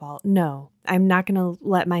this my fault? No, I'm not going to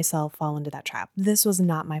let myself fall into that trap. This was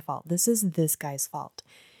not my fault. This is this guy's fault.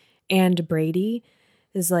 And Brady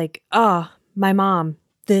is like, oh, my mom,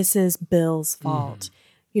 this is Bill's fault.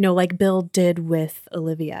 Like Bill did with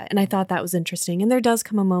Olivia. And I thought that was interesting. And there does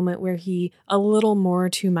come a moment where he, a little more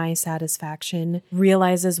to my satisfaction,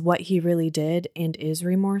 realizes what he really did and is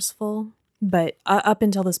remorseful. But up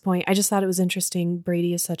until this point, I just thought it was interesting.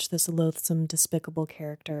 Brady is such this loathsome, despicable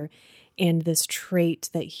character. And this trait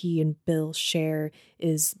that he and Bill share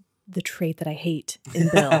is the trait that I hate in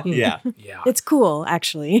Bill. Yeah. It's cool,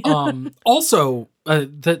 actually. Also,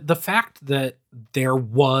 the fact that there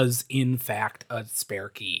was, in fact, a spare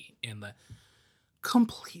key in the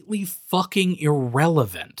completely fucking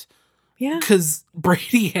irrelevant. Yeah. Because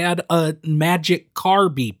Brady had a magic car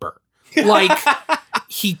beeper. Like,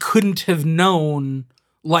 he couldn't have known,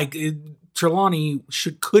 like, Trelawney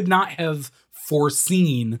could not have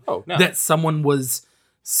foreseen that someone was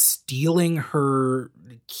stealing her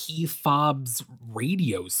key fob's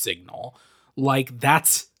radio signal. Like,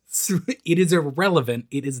 it is irrelevant.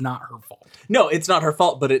 It is not her fault. No, it's not her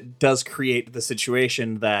fault, but it does create the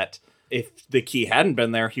situation that if the key hadn't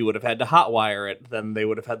been there, he would have had to hotwire it. Then they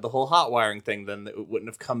would have had the whole hot wiring thing. Then it wouldn't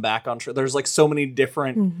have come back on. There's like so many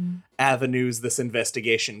different avenues this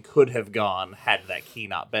investigation could have gone had that key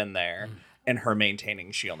not been there. And her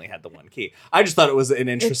maintaining she only had the one key. I just thought it was an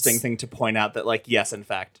interesting thing to point out that, like, yes, in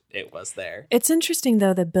fact, it was there. It's interesting,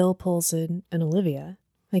 though, that Bill pulls in an Olivia.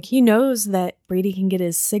 Like, he knows that Brady can get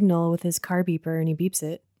his signal with his car beeper and he beeps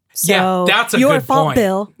it. So, yeah, that's a your good fault, point.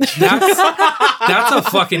 Bill. That's a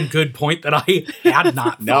fucking good point that I had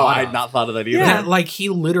not thought No, I had not thought of that either. Yeah. That, like, he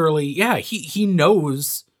literally, he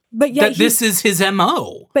knows but yet that this is his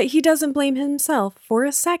MO. But he doesn't blame himself for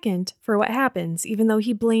a second for what happens, even though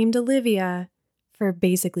he blamed Olivia for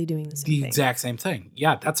basically doing the same thing. The exact same thing.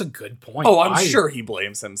 Yeah, that's a good point. Oh, I'm sure he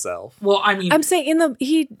blames himself. Well, I mean, I'm saying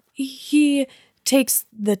he takes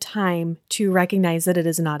the time to recognize that it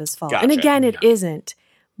is not his fault. Gotcha. And again, it isn't.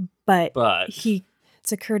 But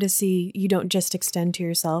it's a courtesy you don't just extend to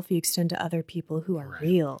yourself, you extend to other people who are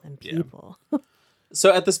real and people. Yeah.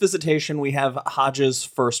 So at this visitation, we have Hodges'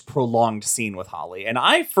 first prolonged scene with Holly. And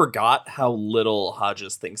I forgot how little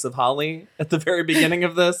Hodges thinks of Holly at the very beginning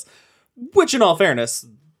of this, which in all fairness,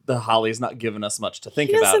 the Holly's not given us much to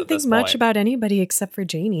think about at this point. He doesn't think much about anybody except for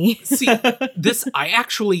Janie. See, I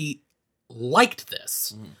actually liked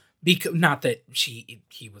this. Because not that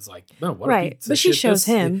he was like, oh, what right, but she shows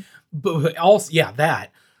him. But also, yeah,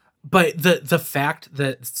 that. But the fact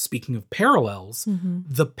that, speaking of parallels,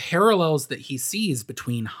 the parallels that he sees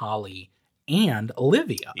between Holly and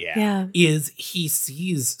Olivia is he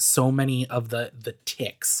sees so many of the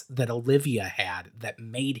tics that Olivia had that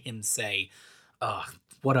made him say,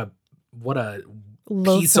 what a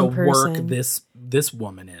piece of work this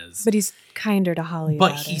woman is. But he's kinder to Holly.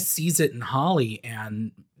 But he sees it in Holly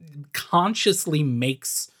and consciously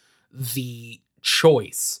makes the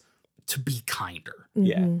choice to be kinder.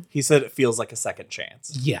 Yeah. He said it feels like a second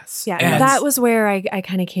chance. Yes. Yeah. And that was where I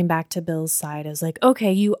kind of came back to Bill's side. I was like,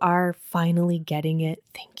 okay, you are finally getting it.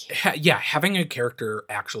 Thank you. Having a character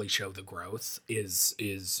actually show the growth is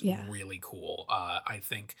really cool. I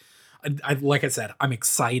think, like I said, I'm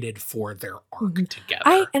excited for their arc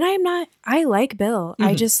together. I like Bill.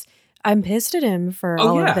 I'm pissed at him for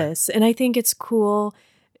all of this. And I think it's cool,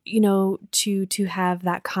 to have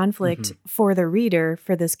that conflict for the reader,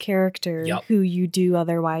 for this character who you do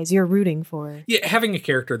otherwise you're rooting for. Yeah, having a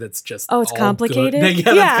character that's just it's complicated. That's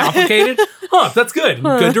complicated. That's good.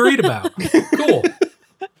 Good to read about. Cool.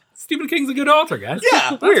 Stephen King's a good author, guys.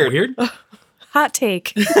 Yeah, that's weird. Hot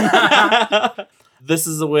take. This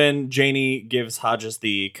is when Janie gives Hodges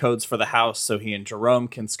the codes for the house so he and Jerome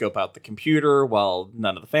can scope out the computer while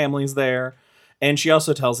none of the family's there. And she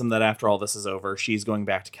also tells him that after all this is over, she's going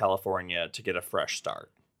back to California to get a fresh start.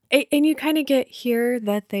 And you kind of get here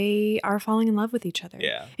that they are falling in love with each other.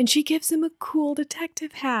 Yeah. And she gives him a cool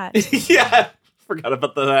detective hat. Yeah. Forgot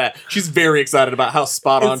about the hat. She's very excited about how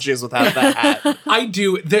spot on she is with that hat. I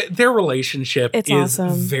do. Their relationship is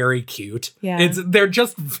awesome. Very cute. Yeah. They're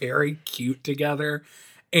just very cute together.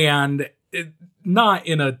 And not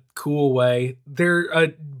in a cool way.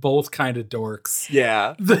 They're both kind of dorks.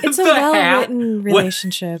 Yeah. It's a well-written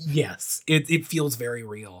relationship. Yes. It feels very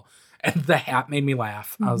real. And the hat made me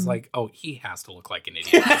laugh. I was like, oh, he has to look like an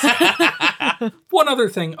idiot. One other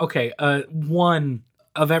thing. Okay. One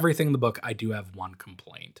of everything in the book, I do have one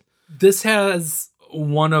complaint. This has I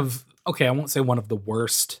won't say one of the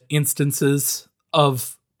worst instances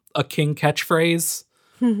of a king catchphrase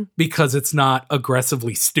because it's not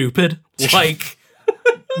aggressively stupid. Like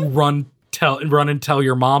run and tell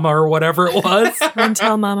your mama or whatever it was. Run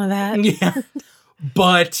tell mama that. Yeah.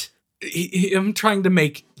 But I'm trying to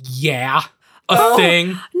make a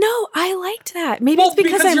thing. No, I liked that. Maybe it's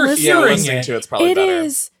because I'm you're listening. listening to it's probably It better.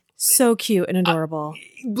 is so cute and adorable.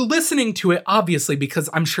 Listening to it, obviously, because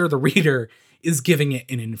I'm sure the reader is giving it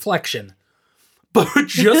an inflection. But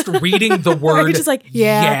just reading the word, You're just like,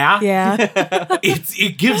 yeah.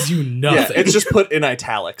 it gives you nothing. Yeah, it's just put in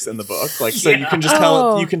italics in the book, like so you can just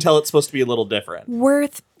tell you can tell it's supposed to be a little different.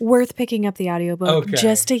 Worth picking up the audiobook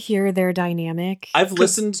just to hear their dynamic. I've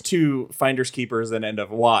listened to Finders Keepers and End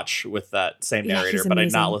of Watch with that same narrator, he's but I'd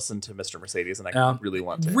amazing. not listened to Mr. Mercedes, and I really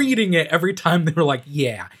want to. Reading it every time they were like,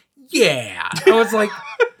 yeah. I was like,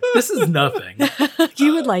 this is nothing.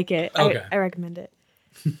 You would like it. Okay. I recommend it.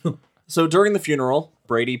 So during the funeral,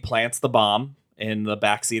 Brady plants the bomb in the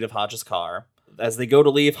backseat of Hodge's car. As they go to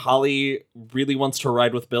leave, Holly really wants to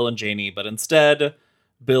ride with Bill and Janie, but instead,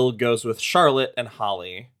 Bill goes with Charlotte and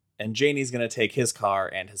Holly, and Janie's going to take his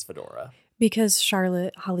car and his fedora. Because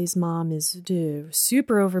Charlotte, Holly's mom, is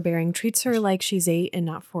super overbearing, treats her like she's 8 and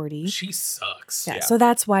not 40. She sucks. Yeah, so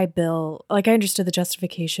that's why Bill, I understood the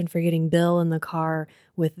justification for getting Bill in the car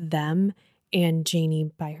with them and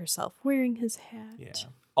Janie by herself wearing his hat. Yeah.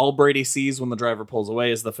 All Brady sees when the driver pulls away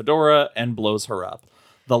is the fedora and blows her up.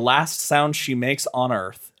 The last sound she makes on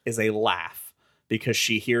Earth is a laugh because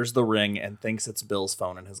she hears the ring and thinks it's Bill's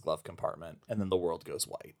phone in his glove compartment, and then the world goes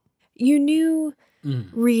white. You knew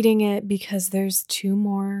reading it because there's 2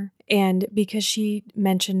 more, and because she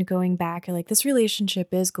mentioned going back, like this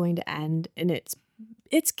relationship is going to end, and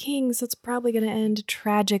it's King, so it's probably going to end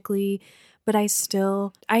tragically, but I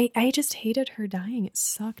just hated her dying. It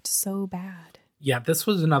sucked so bad. Yeah, this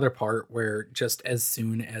was another part where just as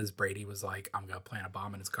soon as Brady was like, I'm going to plant a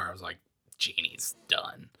bomb in his car, I was like, Janie's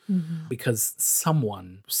done. Mm-hmm. Because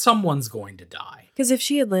someone's going to die. Because if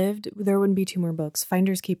she had lived, there wouldn't be 2 more books.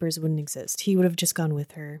 Finders Keepers wouldn't exist. He would have just gone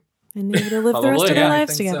with her. And they would have lived the rest of their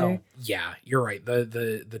lives together. So. Yeah, you're right.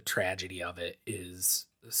 The tragedy of it is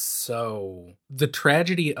so... The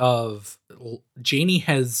tragedy of Janie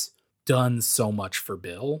has done so much for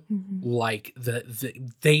Bill. Mm-hmm. Like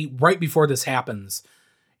they right before this happens,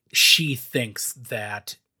 she thinks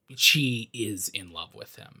that she is in love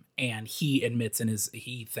with him, and he admits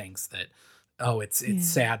he thinks that it's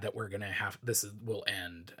sad that we're gonna have will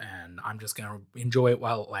end, and I'm just gonna enjoy it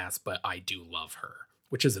while it lasts, but I do love her,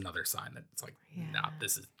 which is another sign that it's like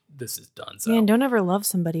this is done. So and don't ever love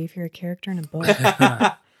somebody if you're a character in a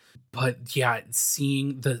book. But yeah,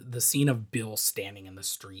 seeing the scene of Bill standing in the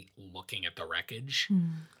street looking at the wreckage.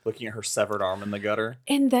 Looking at her severed arm in the gutter.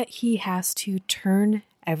 And that he has to turn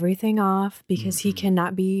everything off because he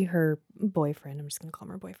cannot be her boyfriend. I'm just going to call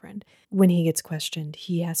him her boyfriend. When he gets questioned,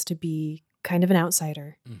 he has to be kind of an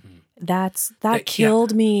outsider. Mm-hmm. That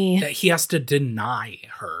killed me. That he has to deny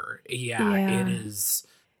her. Yeah, it is.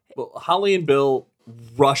 Well, Holly and Bill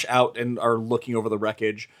rush out and are looking over the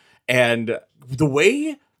wreckage. And the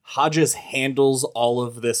way Hodges handles all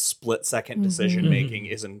of this split-second decision-making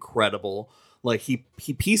is incredible. Like, he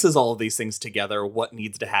pieces all of these things together, what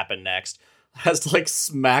needs to happen next, has to, like,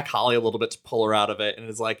 smack Holly a little bit to pull her out of it, and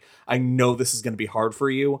is like, I know this is going to be hard for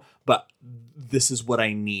you, but this is what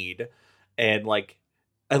I need. And, like,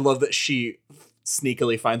 I love that she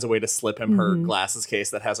sneakily finds a way to slip him her glasses case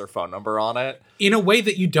that has her phone number on it. In a way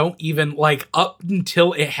that you don't even, like, up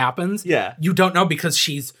until it happens, you don't know because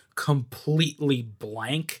she's completely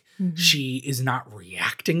blank. She is not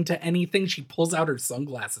reacting to anything. She pulls out her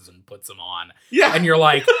sunglasses and puts them on. Yeah. And you're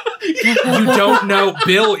like, you don't know.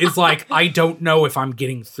 Bill is like, I don't know if I'm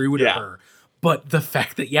getting through to her. But the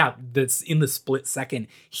fact that, that's in the split second,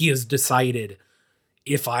 he has decided,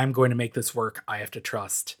 if I'm going to make this work, I have to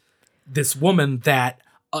trust this woman that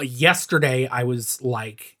yesterday I was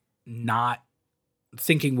like not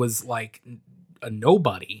thinking was like a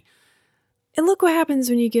nobody. And look what happens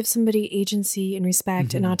when you give somebody agency and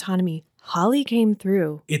respect and autonomy. Holly came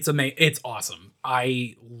through. It's amazing. It's awesome.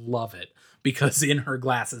 I love it because in her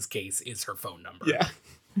glasses case is her phone number.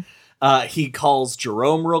 Yeah. He calls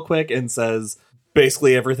Jerome real quick and says,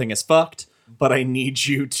 basically everything is fucked, but I need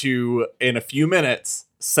you to, in a few minutes,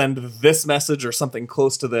 send this message or something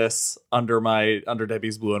close to this under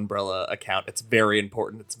Debbie's Blue Umbrella account. It's very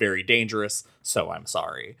important. It's very dangerous. So I'm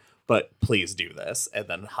sorry. but please do this. And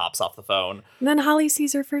then hops off the phone. And then Holly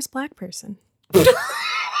sees her first black person.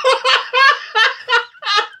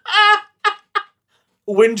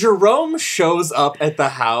 When Jerome shows up at the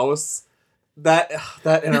house, that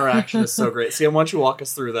interaction is so great. Sam, why don't you walk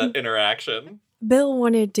us through that interaction? Bill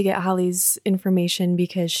wanted to get Holly's information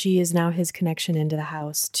because she is now his connection into the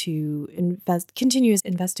house to continue his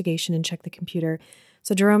investigation and check the computer.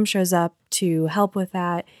 So Jerome shows up to help with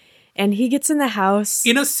that. And he gets in the house.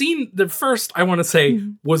 In a scene that first, I want to say,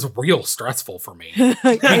 was real stressful for me.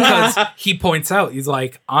 Because he points out, he's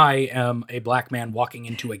like, I am a black man walking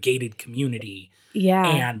into a gated community. Yeah.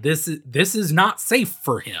 And this is not safe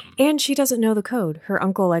for him. And she doesn't know the code. Her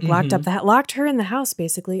uncle locked her in the house,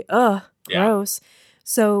 basically. Ugh, gross. Yeah.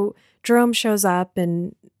 So Jerome shows up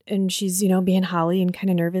and she's, being Holly and kind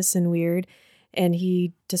of nervous and weird. And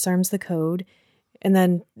he disarms the code. And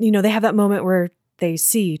then, they have that moment where they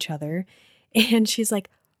see each other and she's like,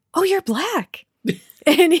 "Oh, you're black."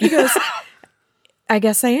 And he goes, "I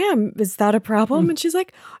guess I am. Is that a problem?" And she's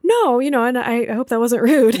like, "No, and I hope that wasn't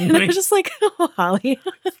rude." And I was just like, "Oh, Holly."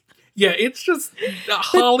 Yeah, it's just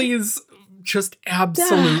Holly's just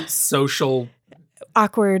absolute social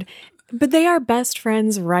awkward. But they are best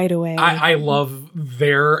friends right away. I love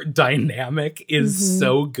their dynamic is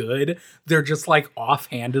so good. They're just like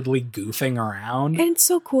offhandedly goofing around. And it's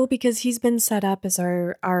so cool because he's been set up as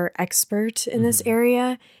our expert in this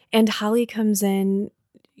area. And Holly comes in.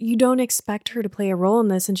 You don't expect her to play a role in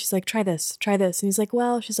this. And she's like, try this. And he's like,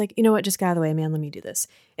 well, she's like, you know what? Just get out of the way, man. Let me do this.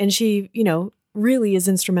 And she, really is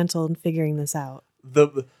instrumental in figuring this out.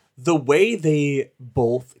 The way they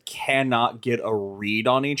both cannot get a read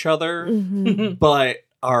on each other, but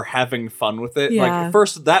are having fun with it. Yeah.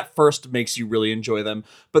 Like that first makes you really enjoy them.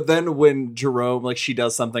 But then when Jerome, like she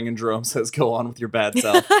does something and Jerome says, "Go on with your bad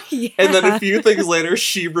self." Yeah. And then a few things later,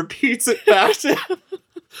 she repeats it back to him.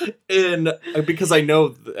 And because I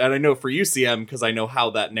know for you, CM, because I know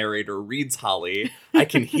how that narrator reads Holly, I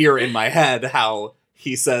can hear in my head how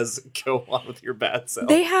he says, "Go on with your bad self."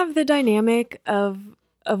 They have the dynamic of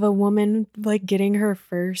a woman like getting her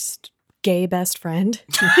first gay best friend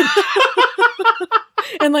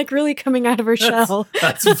and like really coming out of her shell.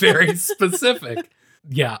 That's very specific.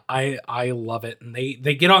 Yeah, I love it. And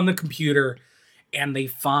they get on the computer and they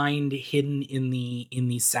find hidden in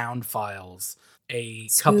the sound files a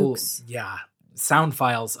couple sound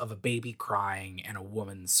files of a baby crying and a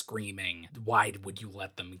woman screaming, why would you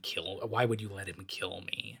let him kill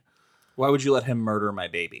me? Why would you let him murder my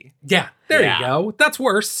baby? Yeah, there you go. That's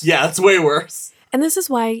worse. Yeah, that's way worse. And this is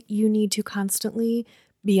why you need to constantly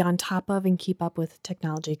be on top of and keep up with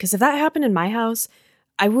technology. Because if that happened in my house,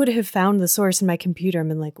 I would have found the source in my computer and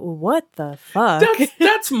been like, what the fuck?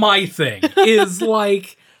 That's my thing, is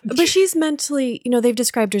like... But she's mentally, they've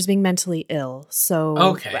described her as being mentally ill. So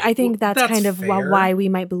okay. I think that's kind of fair. why we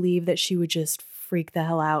might believe that she would just freak the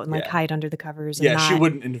hell out and hide under the covers. And she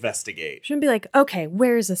wouldn't investigate. She wouldn't be like, okay,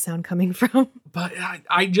 where is this sound coming from? But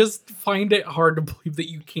I just find it hard to believe that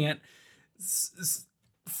you can't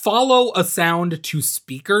follow a sound to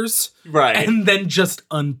speakers, right, and then just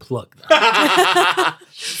unplug them.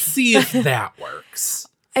 See if that works.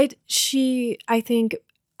 I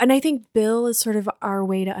think Bill is sort of our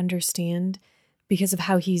way to understand, because of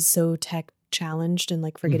how he's so tech challenged and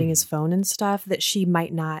like forgetting his phone and stuff, that she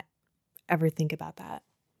might not ever think about that.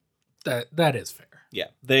 That is fair. Yeah.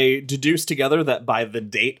 They deduce together that by the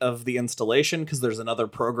date of the installation, because there's another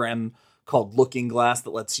program called Looking Glass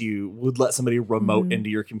that would let somebody remote into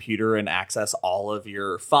your computer and access all of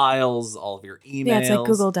your files, all of your emails. Yeah, it's like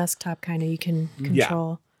Google Desktop kind of, you can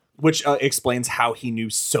control. Yeah. Which explains how he knew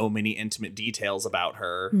so many intimate details about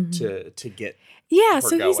her to get Yeah, her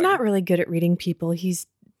so going. He's not really good at reading people. He's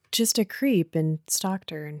just a creep and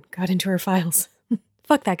stalked her and got into her files.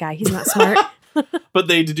 Fuck that guy. He's not smart. But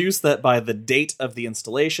they deduce that by the date of the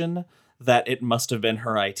installation, that it must have been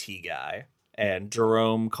her IT guy. And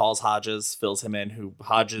Jerome calls Hodges, fills him in, who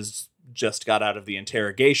Hodges just got out of the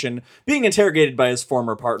interrogation, being interrogated by his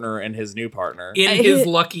former partner and his new partner. In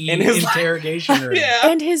his interrogation room. Yeah.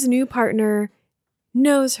 And his new partner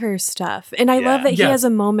knows her stuff. And I love that he has a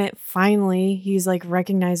moment, finally, he's like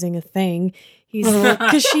recognizing a thing. He's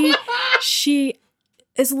because she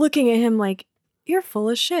is looking at him like, you're full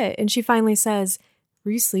of shit. And she finally says,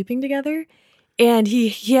 were you sleeping together? And he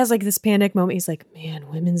has like this panic moment. He's like, man,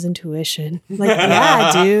 women's intuition. Like,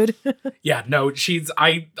 yeah, dude. Yeah, no,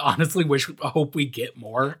 I honestly hope we get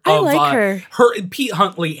more. I like her. Her, Pete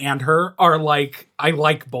Huntley and her are like, I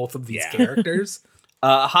like both of these characters.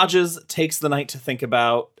 Hodges takes the night to think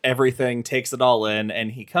about everything, takes it all in,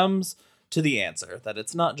 and he comes to the answer that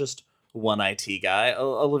it's not just one IT guy.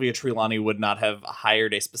 Olivia Trelawney would not have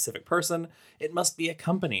hired a specific person. It must be a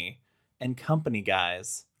company. And company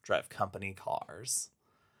guys drive company cars.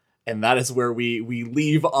 And that is where we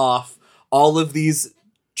leave off. All of these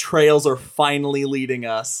trails are finally leading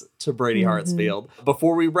us to Brady Hartsfield.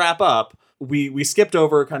 Before we wrap up, we skipped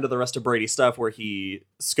over kind of the rest of Brady's stuff where he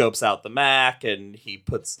scopes out the Mac and he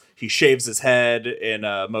shaves his head in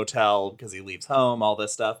a motel because he leaves home, all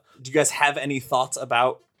this stuff. Do you guys have any thoughts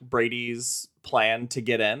about Brady's plan to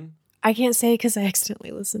get in? I can't say because I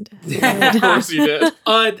accidentally listened to it. Of course you did.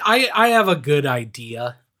 I have a good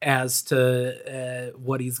idea as to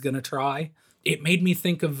what he's going to try. It made me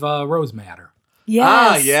think of Rose Matter. Yes.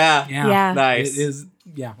 Ah, yeah. Yeah. Nice. It is,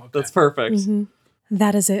 yeah. Okay. That's perfect.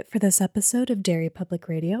 That is it for this episode of Derry Public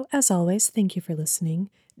Radio. As always, thank you for listening.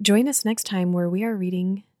 Join us next time where we are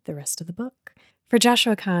reading the rest of the book. For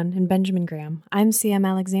Joshua Kahn and Benjamin Graham, I'm CM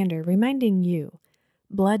Alexander, reminding you,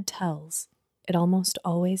 blood tells. It almost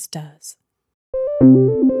always does.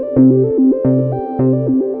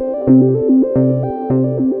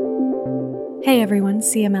 Hey everyone,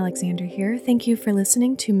 CM Alexander here. Thank you for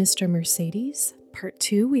listening to Mr. Mercedes, Part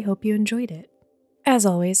 2. We hope you enjoyed it. As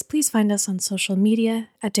always, please find us on social media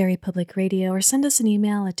at Derry Public Radio or send us an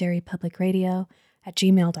email at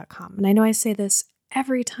derrypublicradio@gmail.com. And I know I say this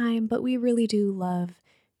every time, but we really do love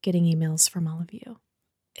getting emails from all of you.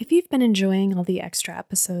 If you've been enjoying all the extra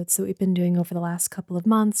episodes that we've been doing over the last couple of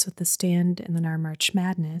months with The Stand and then our March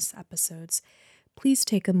Madness episodes, please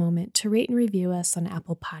take a moment to rate and review us on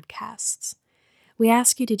Apple Podcasts. We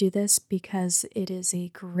ask you to do this because it is a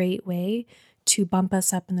great way to bump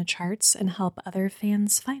us up in the charts and help other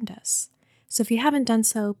fans find us. So if you haven't done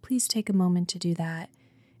so, please take a moment to do that.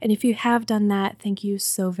 And if you have done that, thank you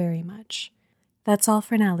so very much. That's all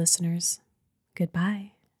for now, listeners.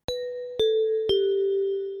 Goodbye.